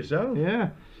trying to kill yourself. Yeah.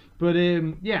 But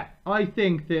yeah, I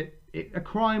think that a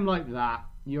crime like that,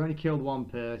 you only killed one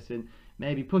person,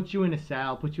 maybe put you in a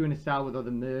cell with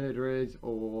other murderers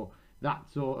or that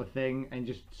sort of thing, and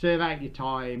just serve out your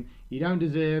time. You don't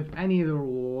deserve any of the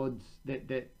rewards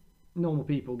that normal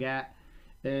people get.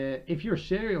 If you're a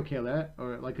serial killer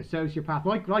or like a sociopath,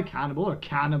 like Hannibal or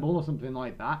Cannibal or something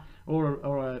like that, or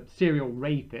a serial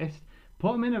rapist,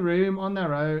 put them in a room on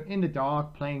their own in the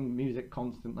dark, playing music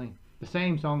constantly, the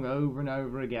same song over and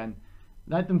over again.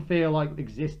 Let them feel like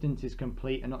existence is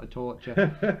complete and not a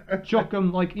torture. Chuck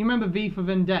them, like, you remember V for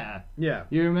Vendetta? Yeah.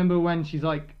 You remember when she's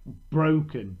like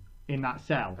broken in that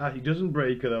cell? He doesn't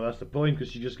break her though. That's the point,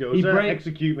 because she just goes,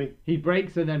 execute me. He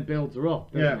breaks her, then builds her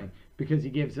up, doesn't Yeah. he? Because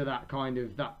he gives her that kind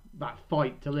of that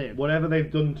fight to live. Whatever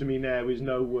they've done to me now is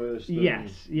no worse than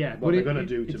what they're going to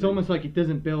do to me. It's almost like it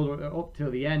doesn't build her up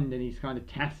till the end, and he's kind of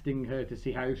testing her to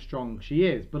see how strong she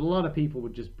is. But a lot of people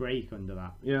would just break under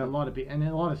that. Yeah. A lot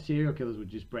of serial killers would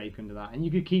just break under that, and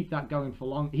you could keep that going for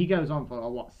long. He goes on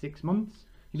for 6 months.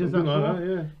 He does Something that like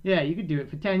for. that, Yeah, you could do it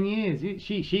for 10 years.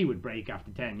 She would break after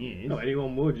 10 years. No,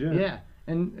 anyone would, yeah. Yeah.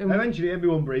 And eventually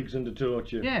everyone breaks under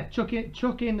torture. yeah, chuck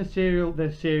in the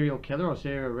serial killer or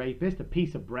serial rapist, a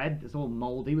piece of bread that's all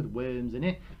mouldy with worms in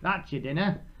it. That's your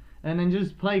dinner, and then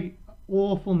just play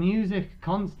awful music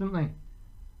constantly,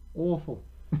 awful,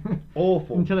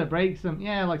 Awful. until it breaks them.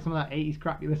 Yeah, like some of that 80s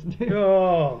crap you listen to.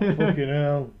 Oh, fucking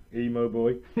hell. Emo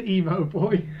boy. Emo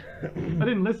boy. I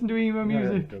didn't listen to emo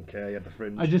music. I don't care, you had the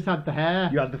fringe. I just had the hair.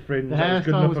 You had the fringe. The That was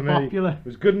good hairstyle enough was for me. popular. It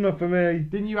was good enough for me.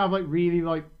 Didn't you have like really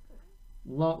like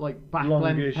back length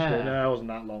Longish. hair? No, it wasn't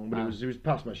that long, but Ah. it was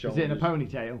past my Is shoulders. it in a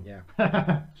ponytail?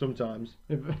 Yeah. Sometimes.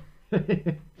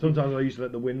 Sometimes I used to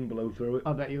let the wind blow through it.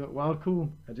 I bet you look well cool.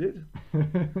 I did.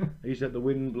 I used to let the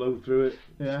wind blow through it.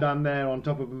 Yeah. Stand there on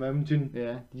top of a mountain.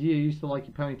 Yeah. Did you used to like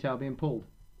your ponytail being pulled?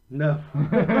 No.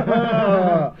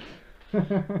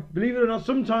 Believe it or not,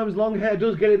 sometimes long hair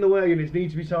does get in the way and it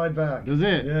needs to be tied back. Does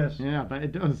it? Yes. Yeah, I bet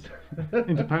it does.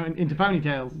 into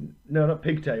ponytails. No, not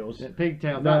pigtails. Yeah,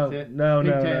 pigtails, No, that's it. no,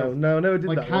 Pigtails. no, I did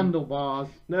Like that one. handlebars.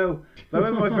 No, I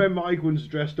remember my friend Mike once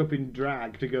dressed up in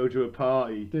drag to go to a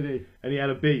party, Did he? and he had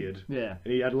a beard, Yeah.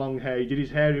 and he had long hair. He did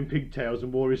his hair in pigtails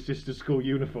and wore his sister's school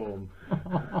uniform.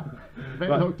 Bet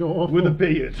Like, it looked awful. with a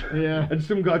beard. Yeah. And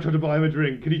some guy tried to buy him a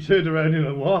drink, and he turned around in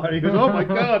a why. He goes, "Oh my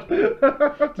god!"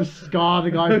 To scar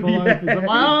the guy for life. Yeah. He's like,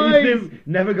 my eyes! He's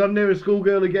never gone near a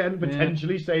schoolgirl again,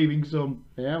 potentially saving some.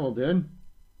 Yeah, well done.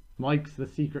 Mike's the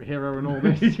secret hero in all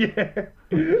this. Yeah.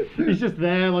 He's just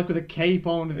there, like with a cape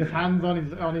on, with his hands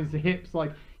on his hips,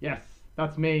 like, yes,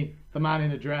 that's me, the man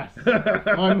in a dress.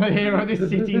 I'm the hero this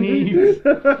city needs.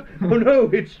 Oh no,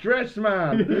 it's Dress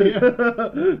Man.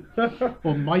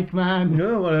 Or Mike Man.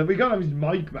 No, well, we can't have his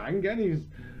Mike Man, can he?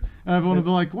 Everyone will be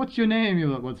like, what's your name? You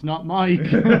look, well, it's not Mike.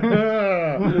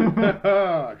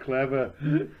 Clever.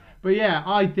 But yeah,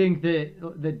 I think that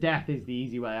the death is the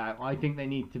easy way out. I think they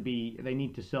need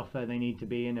to suffer. They need to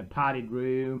be in a padded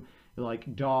room,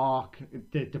 like dark,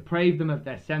 deprave them of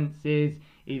their senses.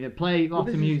 Either play lots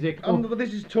of music. But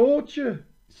this is torture.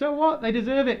 So what? They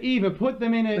deserve it. Either put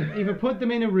them in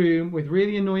a room with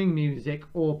really annoying music,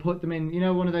 or put them in,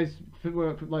 one of those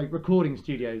like recording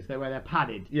studios where they're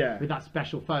padded. Yeah. With that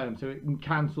special foam, so it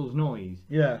cancels noise.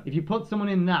 Yeah. If you put someone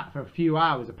in that for a few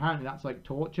hours, apparently that's like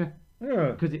torture.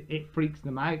 Yeah. Because it freaks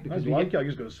them out. Because I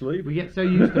just go to sleep. we get so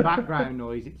used to background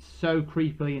noise, it's so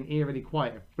creepily and eerily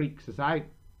quiet, it freaks us out,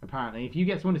 apparently. If you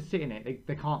get someone to sit in it,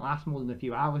 they can't last more than a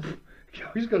few hours.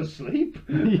 I just go to sleep.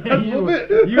 Yeah, I love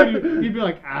it. You'd be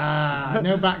like,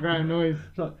 no background noise.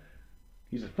 It's like,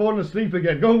 he's fallen asleep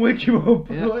again. Go and wake him up.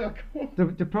 Yeah. Like,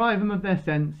 Deprive them of their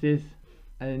senses,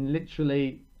 and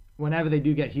literally, whenever they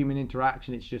do get human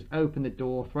interaction, it's just open the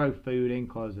door, throw food in,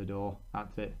 close the door.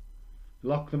 That's it.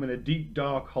 lock them in a deep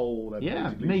dark hole.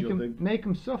 Yeah, make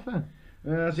them suffer.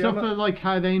 See, Suffer like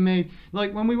how they made,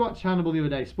 like when we watched Hannibal the other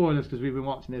day. Spoilers, because we've been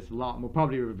watching this a lot, and we'll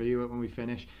probably review it when we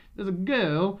finish. There's a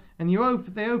girl, and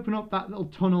they open up that little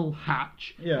tunnel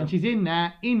hatch, and she's in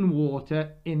there in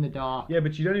water in the dark. Yeah,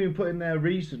 but she'd only been put in there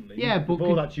recently. Yeah, but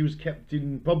before that she was kept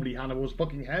in probably Hannibal's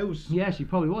fucking house. Yeah, she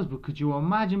probably was. But could you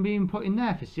imagine being put in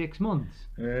there for 6 months?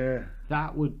 Yeah,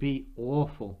 that would be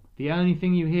awful. The only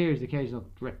thing you hear is occasional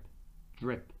drip,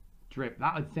 drip, drip.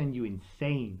 That would send you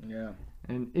insane. Yeah.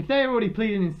 And if they're already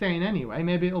pleading insane anyway,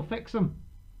 maybe it'll fix them.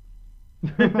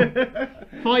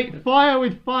 Fight fire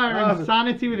with fire,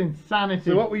 insanity with insanity.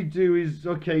 So what we do is,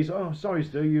 okay, so, sorry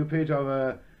Stu, you appear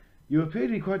to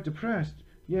be quite depressed.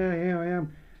 Yeah, I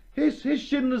am. Here's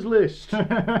Schindler's List. I'm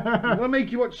gonna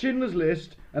make you watch Schindler's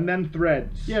List and then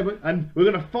Threads. Yeah, but and we're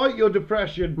gonna fight your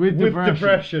depression with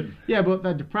depression. Yeah, but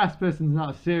the depressed person's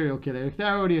not a serial killer. If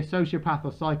they're already a sociopath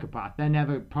or psychopath, they're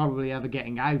never probably ever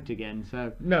getting out again.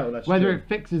 So no, that's whether true. it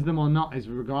fixes them or not is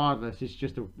regardless. It's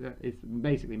just it's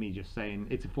basically me just saying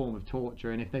it's a form of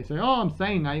torture. And if they say, "Oh, I'm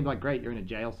sane now," you're like, "Great, you're in a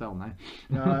jail cell now."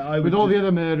 I with all the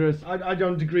other murderers. I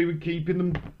don't agree with keeping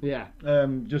them. Yeah.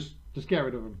 Just get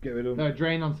rid of them. Get rid of them. They're a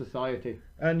drain on society.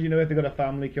 And if they've got a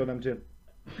family, kill them too.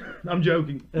 I'm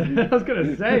joking. I was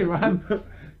gonna say, man.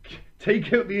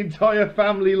 Take out the entire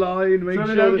family line. Make so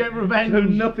they sure don't get revenge. So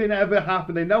nothing ever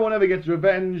happens. No one ever gets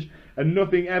revenge, and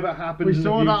nothing ever happens. We in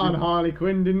saw the that future. on Harley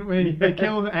Quinn, didn't we? Yeah. They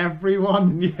killed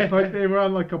everyone. Yeah. Like they were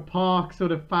on like a park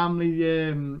sort of family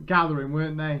gathering,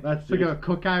 weren't they? That's like it. a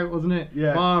cookout, wasn't it?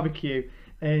 Yeah. Barbecue.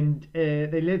 And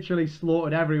they literally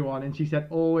slaughtered everyone. And she said,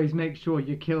 "Always make sure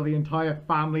you kill the entire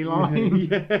family line."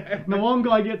 Yeah. And the one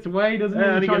guy gets away, doesn't he?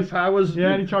 Yeah, and he gets powers.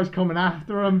 Yeah, and he tries coming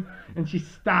after him, and she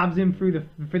stabs him through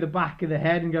the back of the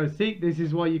head and goes, "See, this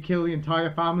is why you kill the entire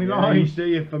family Yeah, line." you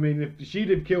see, if she'd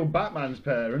have killed Batman's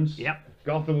parents, Yep.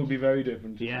 Gotham would be very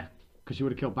different. Yeah, because she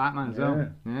would have killed Batman as Yeah. well.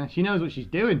 Yeah, she knows what she's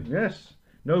doing. Yes.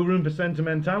 No room for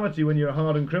sentimentality when you're a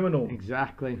hardened criminal.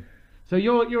 Exactly. So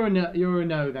you're a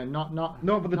no then, not Not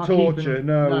for the not torture, keeping-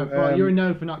 no. but you're a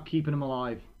no for not keeping them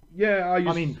alive. Yeah,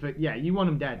 You want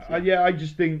them dead. I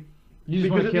just think You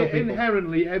just want to because kill people.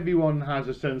 inherently everyone has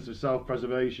a sense of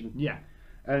self-preservation. Yeah.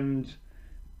 And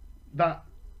that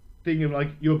thing of like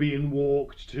you're being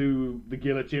walked to the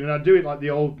guillotine, and I do it like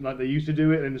they used to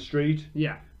do it in the street.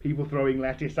 Yeah. People throwing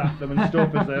lettuce at them and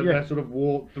stuff as they're, Yeah. they're sort of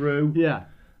walked through. Yeah.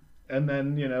 And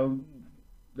then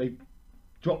they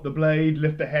drop the blade,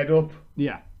 lift the head up.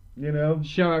 Yeah.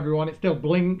 Show everyone it still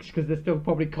blinks because they're still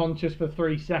probably conscious for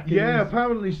 3 seconds. Yeah,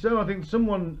 apparently so. I think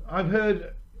I've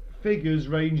heard figures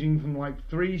ranging from like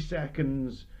 3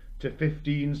 seconds to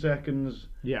 15 seconds.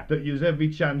 Yeah. That there's every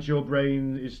chance your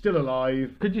brain is still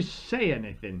alive. Could you say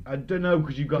anything? I don't know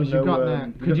because you've got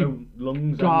Could you no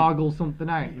lungs. gargle something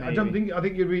out? Maybe? I don't think. I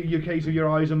think your case of your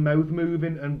eyes and mouth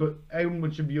moving, but how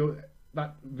much of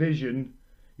that vision,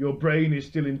 your brain is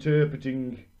still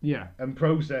interpreting. Yeah. And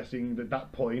processing at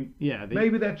that point. Yeah.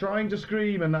 Maybe they're trying to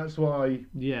scream and that's why.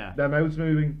 Yeah. Their mouth's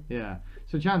moving. Yeah.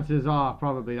 So chances are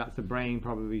probably that's the brain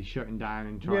probably shutting down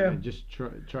and trying to just try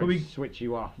to switch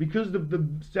you off. Because the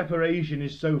separation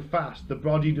is so fast, the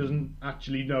body doesn't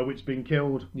actually know it's been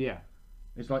killed. Yeah.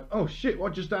 It's like, oh shit,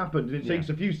 what just happened? And it takes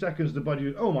a few seconds. The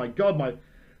body, oh my god,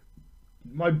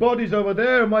 my body's over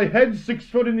there, my head's 6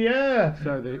 foot in the air.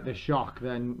 So the shock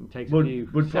then takes a few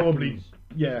would seconds, probably,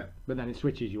 yeah. but then it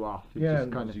switches you off. It's Yeah,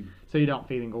 just kind of, so you're not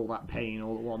feeling all that pain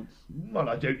all at once. Well,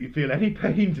 I don't you feel any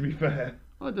pain, to be fair.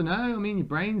 I don't know. I mean, your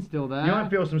brain's still there. You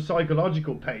might feel some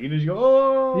psychological pain as you go,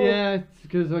 oh. Yeah, it's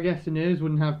because I guess the nerves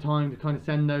wouldn't have time to kind of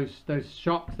send those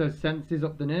shocks, those senses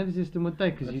up the nervous system, would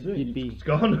they? Because you'd be. It's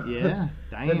gone. Yeah,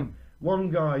 damn. Then one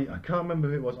guy, I can't remember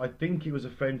who it was. I think it was a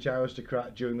French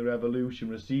aristocrat during the Revolution.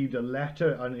 Received a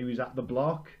letter and he was at the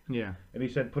block. Yeah. And he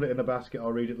said, "Put it in a basket.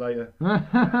 I'll read it later."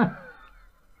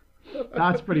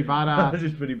 That's pretty badass. That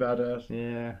is pretty badass.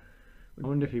 Yeah. I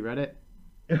wonder if he read it.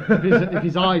 If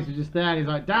his eyes were just there and he's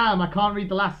like, "Damn, I can't read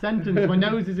the last sentence. My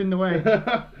nose is in the way."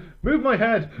 Move my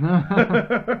head.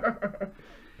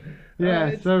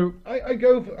 Yeah, so I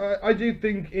go. I do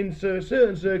think in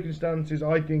certain circumstances,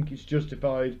 I think it's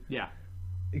justified. Yeah.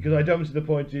 Because I don't see the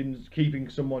point in keeping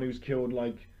someone who's killed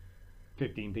like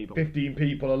 15 people. 15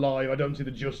 people alive. I don't see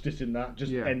the justice in that.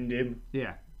 Just end him.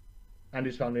 Yeah. And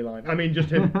his family line. I mean, just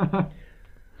him.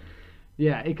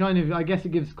 Yeah, it kind of. I guess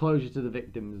it gives closure to the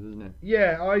victims, doesn't it?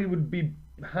 Yeah, I would be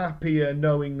happier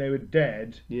knowing they were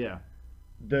dead. Yeah.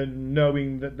 Than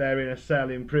knowing that they're in a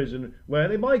cell in prison where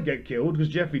they might get killed, because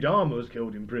Jeffrey Dahmer was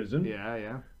killed in prison. Yeah,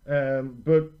 yeah.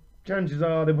 But chances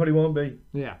are they probably won't be.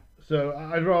 Yeah. So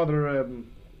I'd rather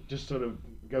just sort of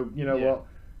go, you know what?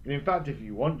 And in fact, if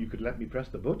you want, you could let me press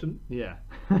the button. Yeah.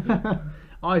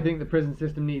 I think the prison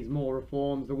system needs more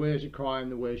reforms. The worse your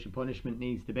crime, the worse your punishment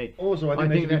needs to be. Also, I think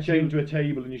they should be chained to a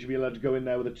table and you should be allowed to go in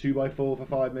there with a 2x4 for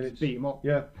 5 minutes. Beat them up.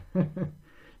 Yeah.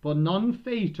 But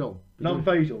non-fatal.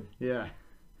 Non-fatal. Yeah.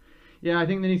 Yeah, I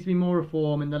think there needs to be more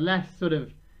reform, and the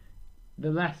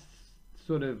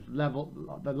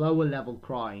lower level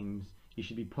crimes, you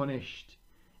should be punished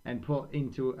and put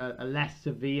into a less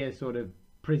severe sort of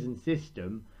prison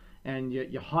system, and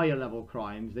your higher level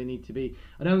crimes, they need to be.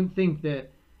 I don't think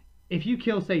that if you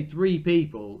kill, say, 3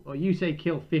 people, or you say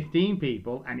kill 15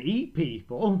 people and eat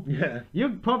people, yeah, you're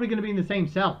probably going to be in the same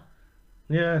cell.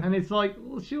 Yeah. And it's like,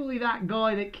 well, surely that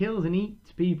guy that kills and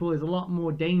eats people is a lot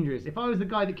more dangerous. If I was the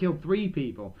guy that killed 3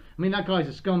 people, I mean, that guy's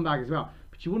a scumbag as well.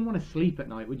 But you wouldn't want to sleep at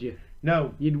night, would you?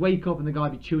 No. You'd wake up and the guy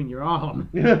would be chewing your arm.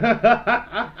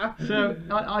 So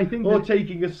I think or that,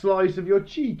 taking a slice of your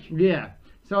cheek. yeah.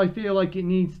 So I feel like it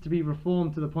needs to be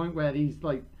reformed to the point where these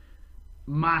like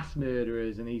mass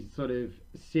murderers and these sort of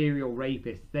serial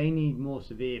rapists, they need more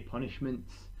severe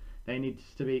punishments. They needs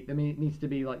to be. I mean, it needs to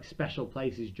be like special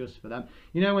places just for them.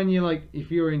 You know, when you like, if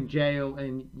you're in jail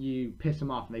and you piss them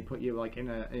off and they put you like in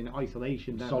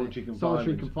isolation, Solitary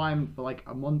confinement for like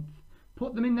a month,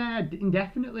 put them in there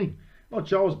indefinitely. Well,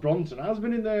 Charles Bronson has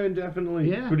been in there indefinitely,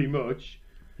 Yeah. pretty much.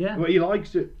 Yeah. But he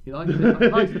likes it. He likes it. He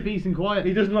likes the peace and quiet.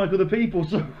 He doesn't like other people,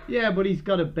 so. Yeah, but he's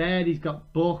got a bed. He's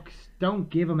got books. Don't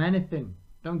give them anything.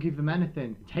 Don't give them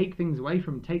anything. Take things away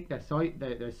from them. Take their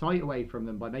sight away from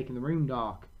them by making the room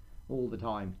dark all the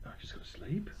time. I just got to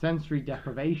sleep. Sensory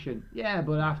deprivation. Yeah,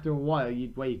 but after a while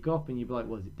you'd wake up and you'd be like,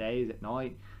 well, is it day? Is it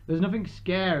night? There's nothing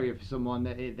scarier for someone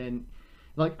that it then,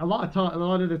 like a lot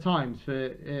of the times for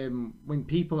when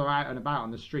people are out and about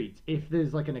on the streets, if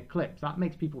there's like an eclipse, that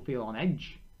makes people feel on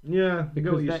edge. Yeah, I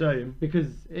know what you're saying. Because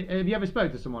have you ever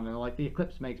spoke to someone and like the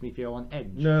eclipse makes me feel on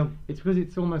edge? No. It's because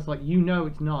it's almost like you know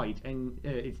it's night and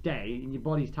it's day, and your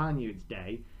body's telling you it's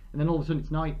day, and then all of a sudden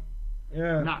it's night.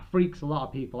 Yeah. And that freaks a lot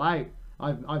of people out.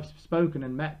 I've spoken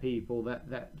and met people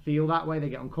that feel that way. They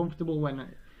get uncomfortable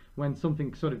when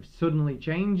something sort of suddenly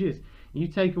changes. You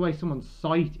take away someone's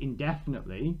sight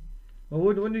indefinitely. Well,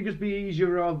 wouldn't it just be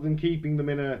easier rather than keeping them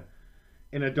in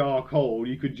a dark hole?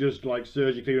 You could just like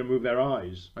surgically remove their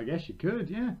eyes. I guess you could,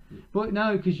 yeah. But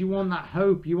no, because you want that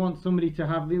hope. You want somebody to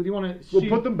have. You want to. Well,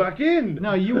 put them back in.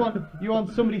 No, you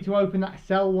want somebody to open that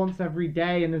cell once every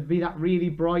day, and there'd be that really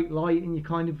bright light, and you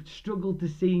kind of struggle to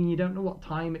see, and you don't know what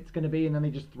time it's going to be, and then they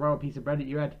just throw a piece of bread at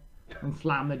your head and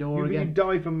slam the door You again.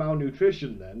 die from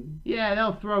malnutrition then. Yeah,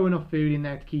 they'll throw enough food in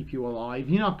there to keep you alive.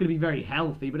 You're not going to be very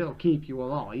healthy, but it'll keep you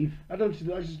alive. That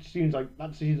just seems like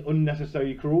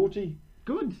unnecessary cruelty.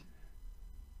 Good.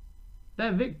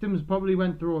 Their victims probably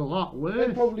went through a lot worse.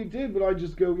 They probably did, but I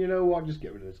just go, you know what? Just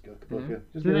get rid of this fucker.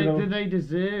 Just get rid of Do him. they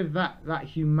deserve that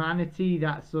humanity,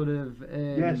 that sort of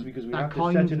Yes, because we that have to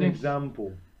set an kindness?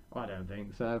 example. I don't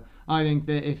think so. I think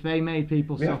that if they made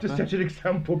people We suffer, have to set an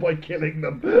example by killing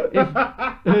them.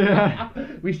 Yeah.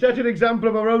 We set an example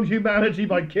of our own humanity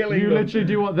by killing you them. literally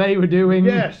do what they were doing.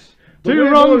 Yes. But Two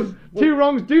we're wrongs. more- Two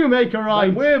wrongs do make a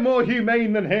right. We're more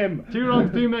humane than him. Two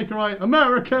wrongs do make a right.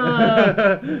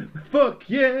 America. Fuck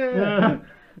yeah.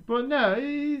 But no,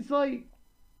 it's like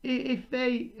if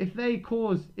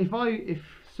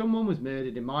someone was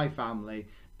murdered in my family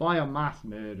by a mass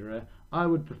murderer, I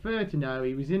would prefer to know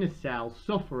he was in a cell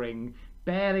suffering,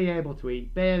 barely able to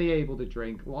eat, barely able to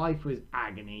drink, life was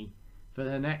agony for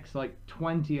the next like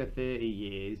 20 or 30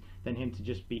 years than him to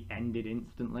just be ended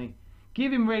instantly.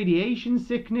 Give him radiation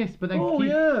sickness, but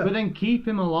then keep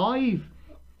him alive.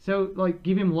 So like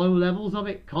give him low levels of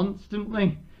it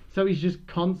constantly. So he just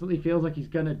constantly feels like he's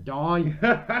gonna die.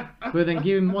 But then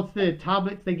give him, what's the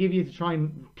tablets they give you to try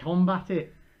and combat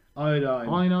it?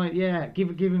 Iodine. Yeah. Give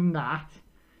him that.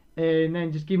 And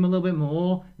then just give him a little bit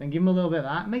more. Then give him a little bit of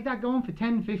that. Make that go on for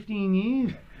 10, 15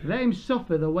 years. Let him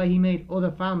suffer the way he made other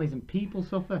families and people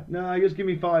suffer. No, just give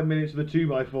me 5 minutes of the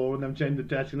 2x4 and then change the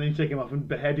desk and then you take him off and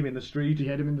behead him in the street.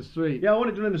 Behead him in the street. Yeah, I want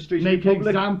it done in the street. Make an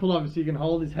example of it so you can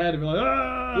hold his head and be like,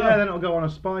 ah! Yeah, then it'll go on a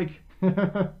spike.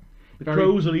 The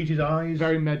crows will eat his eyes.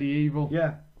 Very medieval.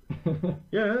 Yeah.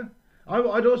 Yeah.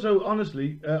 I'd also,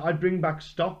 honestly, I'd bring back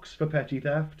stocks for petty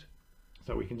theft.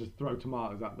 So we can just throw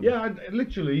tomatoes at them. Yeah,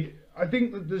 literally, I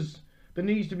think that there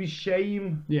needs to be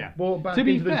shame brought back To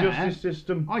be into the fair, justice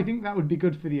system. I think that would be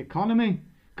good for the economy.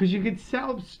 Because you could set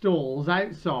up stalls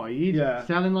outside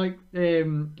selling like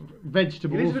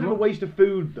vegetables. It is a bit of a waste of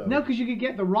food, though. No, because you could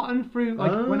get the rotten fruit,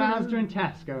 like when Asda and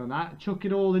Tesco and that, chuck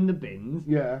it all in the bins.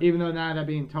 Yeah. Even though now they're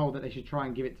being told that they should try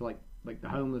and give it to like the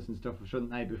homeless and stuff,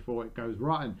 shouldn't they, before it goes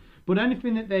rotten. But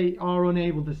anything that they are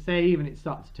unable to save and it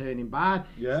starts turning bad,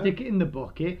 stick it in the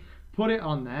bucket, put it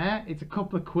on there. It's a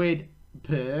couple of quid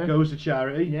per. Goes to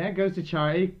charity. Yeah, goes to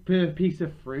charity per piece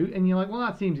of fruit, and you're like, well,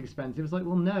 that seems expensive. It's like,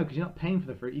 well, no, because you're not paying for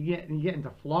the fruit. You're getting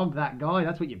to flog that guy.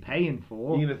 That's what you're paying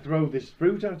for. You're gonna throw this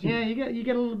fruit at you. Yeah, you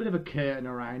get a little bit of a curtain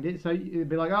around it, so you'd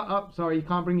be like, oh, sorry, you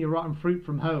can't bring your rotten fruit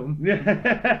from home.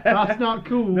 That's not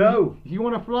cool. No. If you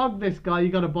want to flog this guy, you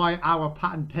got to buy our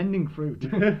patent pending fruit.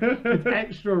 It's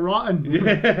extra rotten.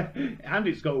 Yeah, and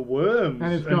it's got worms.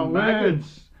 And it's got maggots.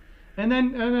 worms. And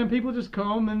then people just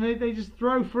come and they just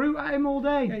throw fruit at him all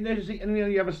day. And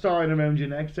you have a sign around your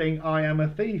neck saying, "I am a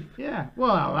thief." Yeah,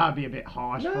 well, that'd be a bit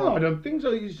harsh. No, I don't think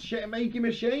so. Make him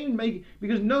ashamed.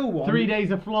 Because no one. 3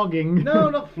 days of flogging. No,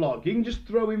 not flogging. Just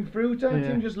throwing fruit at Yeah.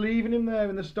 him, just leaving him there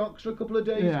in the stocks for a couple of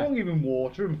days. Yeah. Don't give him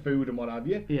water and food and what have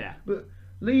you. Yeah. But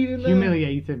leave him there.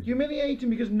 Humiliate him.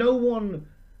 Because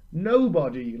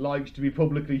nobody likes to be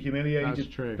publicly humiliated. That's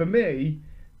true. For me,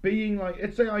 being like,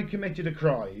 let's say I committed a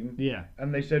crime, Yeah.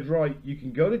 and they said, right, you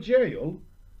can go to jail,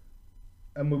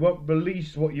 and we won't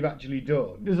release what you've actually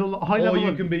done. There's a high Or level you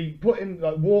of... can be put in,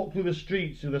 like, walk through the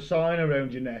streets with a sign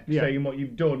around your neck Yeah. saying what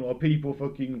you've done, or people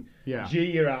fucking Yeah.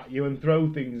 jeer at you and throw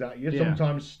things at you, Yeah.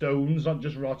 sometimes stones, not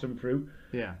just rotten fruit,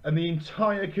 Yeah. and the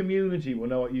entire community will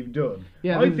know what you've done.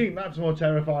 Yeah, I there's- think that's more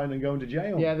terrifying than going to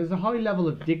jail. Yeah, there's a high level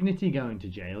of dignity going to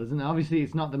jail, isn't there? Obviously,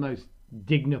 it's not the most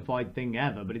dignified thing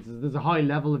ever, but there's a high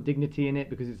level of dignity in it,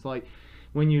 because it's like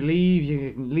when you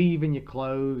can leave in your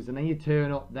clothes, and then you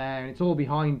turn up there, and it's all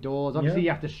behind doors. Obviously, Yeah.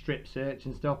 you have to strip search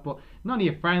and stuff, but none of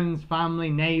your friends, family,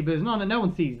 neighbours, no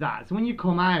one sees that. So when you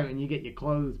come out and you get your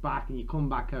clothes back and you come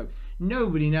back home,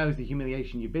 nobody knows the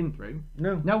humiliation you've been through.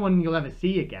 No. No one you'll ever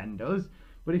see again does.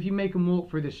 But if you make them walk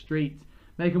through the streets,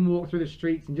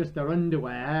 in just their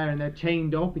underwear and they're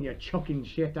chained up and you're chucking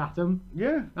shit at them,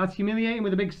 Yeah. that's humiliating,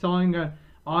 with a big sign going,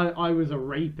 I was a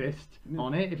rapist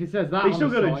on it. If it says that But you on still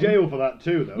the go to sign, jail for that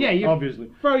too, though. Yeah, you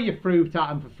obviously. throw your fruit at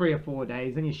them for 3 or 4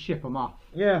 days, then you ship them off.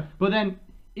 Yeah. But then,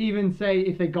 even say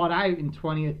if they got out in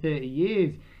 20 or 30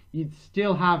 years, you'd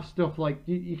still have stuff like,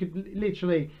 you could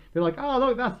literally be like, oh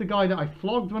look, that's the guy that I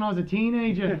flogged when I was a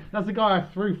teenager. That's the guy I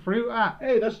threw fruit at.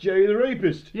 Hey, that's Jerry the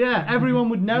rapist. Yeah, everyone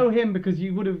would know him because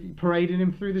you would have paraded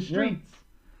him through the streets.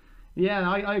 Yeah,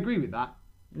 I agree with that.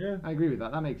 Yeah. I agree with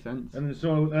that. That makes sense. And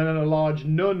then a large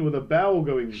nun with a bell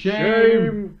going,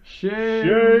 Shame!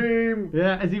 shame, shame.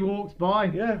 Yeah, as he walks by.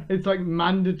 Yeah. It's like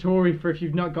mandatory for, if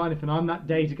you've not got anything on that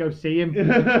day, to go see him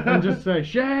and just say,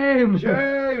 shame!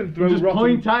 Shame! And throw Just rotten,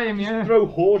 point at him, yeah. throw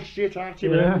horse shit at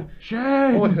him. Yeah. And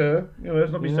Shame! or her.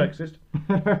 Let's not be Yeah.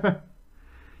 sexist.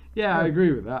 Yeah, I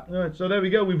agree with that. Right, so there we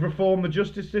go. We've reformed the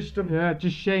justice system. Yeah,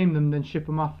 just shame them, then ship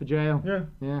them off for jail. Yeah.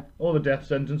 Yeah. Or the death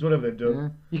sentence, whatever they've done. Yeah.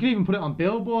 You could even put it on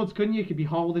billboards, couldn't you? You could be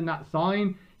holding that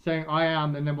sign saying I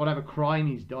am, and then whatever crime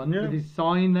he's done Yeah. with his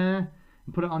sign there,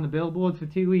 and put it on the billboards for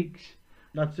 2 weeks.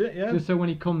 That's it, yeah. Just so when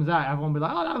he comes out, everyone will be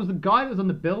like, oh, that was the guy that was on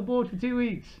the billboard for 2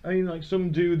 weeks. I mean, like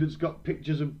some dude that's got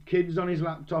pictures of kids on his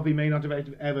laptop. He may not have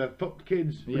ever fucked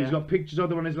kids, but Yeah. he's got pictures of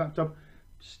them on his laptop.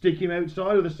 Stick him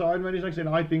outside of the sign when he's like saying,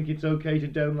 I think it's okay to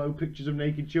download pictures of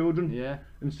naked children Yeah.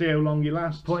 and see how long he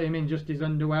lasts. Put him in just his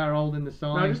underwear holding the No,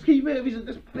 sign. just keep it.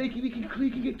 Let's make it. He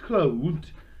can get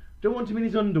clothed. Don't want him in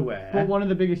his underwear. But one of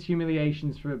the biggest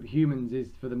humiliations for humans is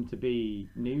for them to be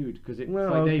nude, because it's Well,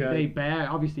 like okay. they bear.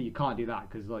 Obviously, you can't do that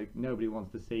because like nobody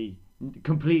wants to see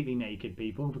completely naked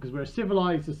people, because we're a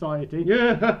civilized society.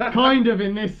 Yeah. Kind of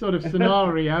in this sort of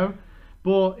scenario.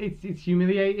 But it's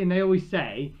humiliating. They always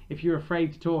say if you're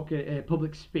afraid to talk at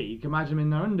public speak, imagine them in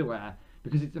their underwear,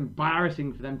 because it's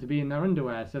embarrassing for them to be in their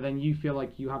underwear. So then you feel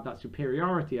like you have that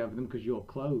superiority over them because you're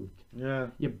clothed. Yeah.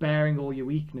 You're bearing all your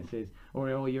weaknesses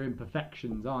or all your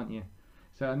imperfections, aren't you?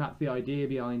 So, and that's the idea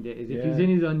behind it, is if he's Yeah. in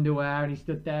his underwear and he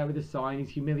stood there with a sign, he's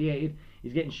humiliated,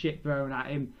 he's getting shit thrown at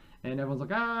him, and everyone's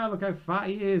like, ah, look how fat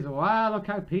he is, or ah, look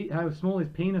how small his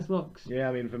penis looks. Yeah,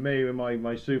 I mean, for me, with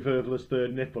my superfluous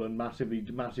third nipple and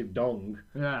massive dong,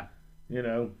 Yeah. you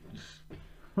know,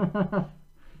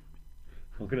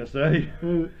 what can I say?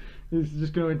 It's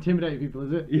just going to intimidate people,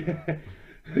 is it? Yeah.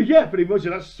 Yeah, pretty much.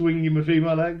 That's swinging between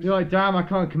my legs. You're like, damn, I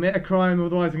can't commit a crime,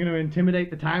 otherwise I'm going to intimidate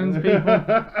the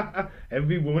townspeople.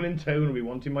 Every woman in town will be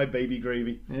wanting my baby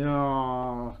gravy.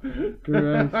 Oh,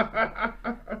 gross.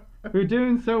 We're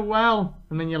doing so well,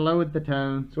 and then you lowered the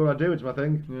tone. It's what I do. It's my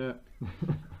thing. Yeah.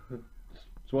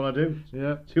 It's what I do.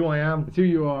 Yeah. It's who I am. It's who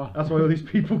you are. That's why all these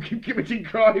people keep committing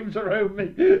crimes around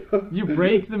me. You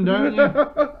break them, don't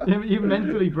you? You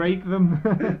mentally break them.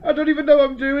 I don't even know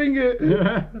I'm doing it.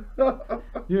 Yeah.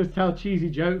 You just tell cheesy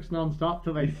jokes non-stop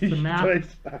till they snap.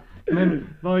 And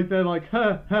then like they're like,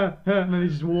 huh, huh, huh, and then they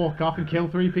just walk off and kill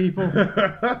 3 people.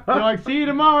 They're like, see you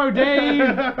tomorrow, Dave.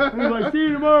 And he's like, see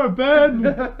you tomorrow,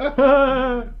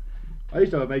 Ben. I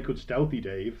used to have a mate called Stealthy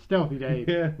Dave. Stealthy Dave.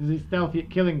 Yeah. Is he stealthy at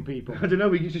killing people? I don't know,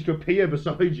 he used to appear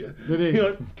beside you. Did he?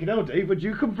 You're like, you know, Dave, where'd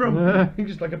you come from? He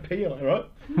just like appear, like,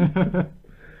 right?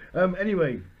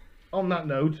 Anyway, on that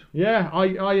note. Yeah,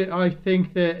 I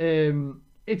think that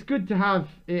it's good to have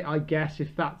it, I guess,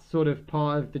 if that's sort of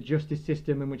part of the justice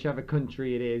system in whichever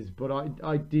country it is. But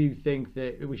I do think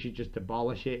that we should just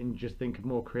abolish it and just think of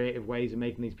more creative ways of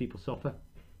making these people suffer.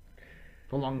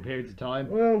 for long periods of time.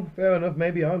 Well, fair enough.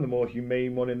 Maybe I'm the more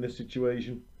humane one in this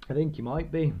situation. I think you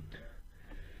might be.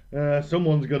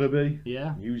 Someone's got to be.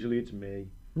 Yeah. Usually it's me.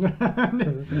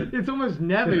 It's almost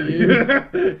never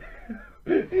you.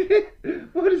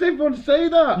 Why does everyone say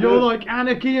that? You're like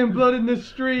anarchy and blood in the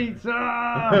streets.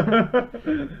 Ah!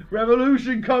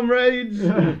 Revolution, comrades.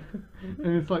 And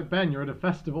it's like, Ben, you're at a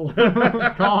festival.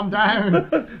 Calm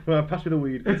down. Well, pass me the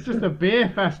weed. It's just a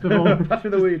beer festival. Pass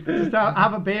me the weed. Just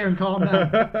have a beer and calm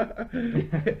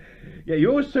down. Yeah,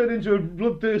 you always turn into a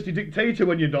bloodthirsty dictator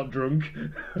when you're not drunk.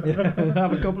 Yeah,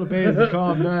 have a couple of beers and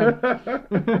calm down.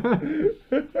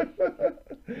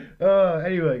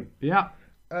 Anyway. Yeah.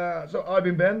 So I've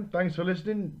been Ben. Thanks for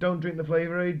listening. Don't drink the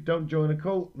Flavour Aid. Don't join a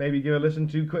cult. Maybe give a listen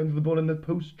to Cutting to the Bull in the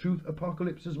Post-Truth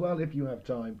Apocalypse as well if you have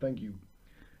time. Thank you.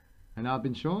 And I've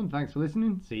been Sean. Thanks for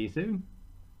listening. See you soon.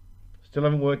 Still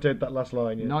haven't worked out that last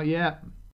line yet. Not yet.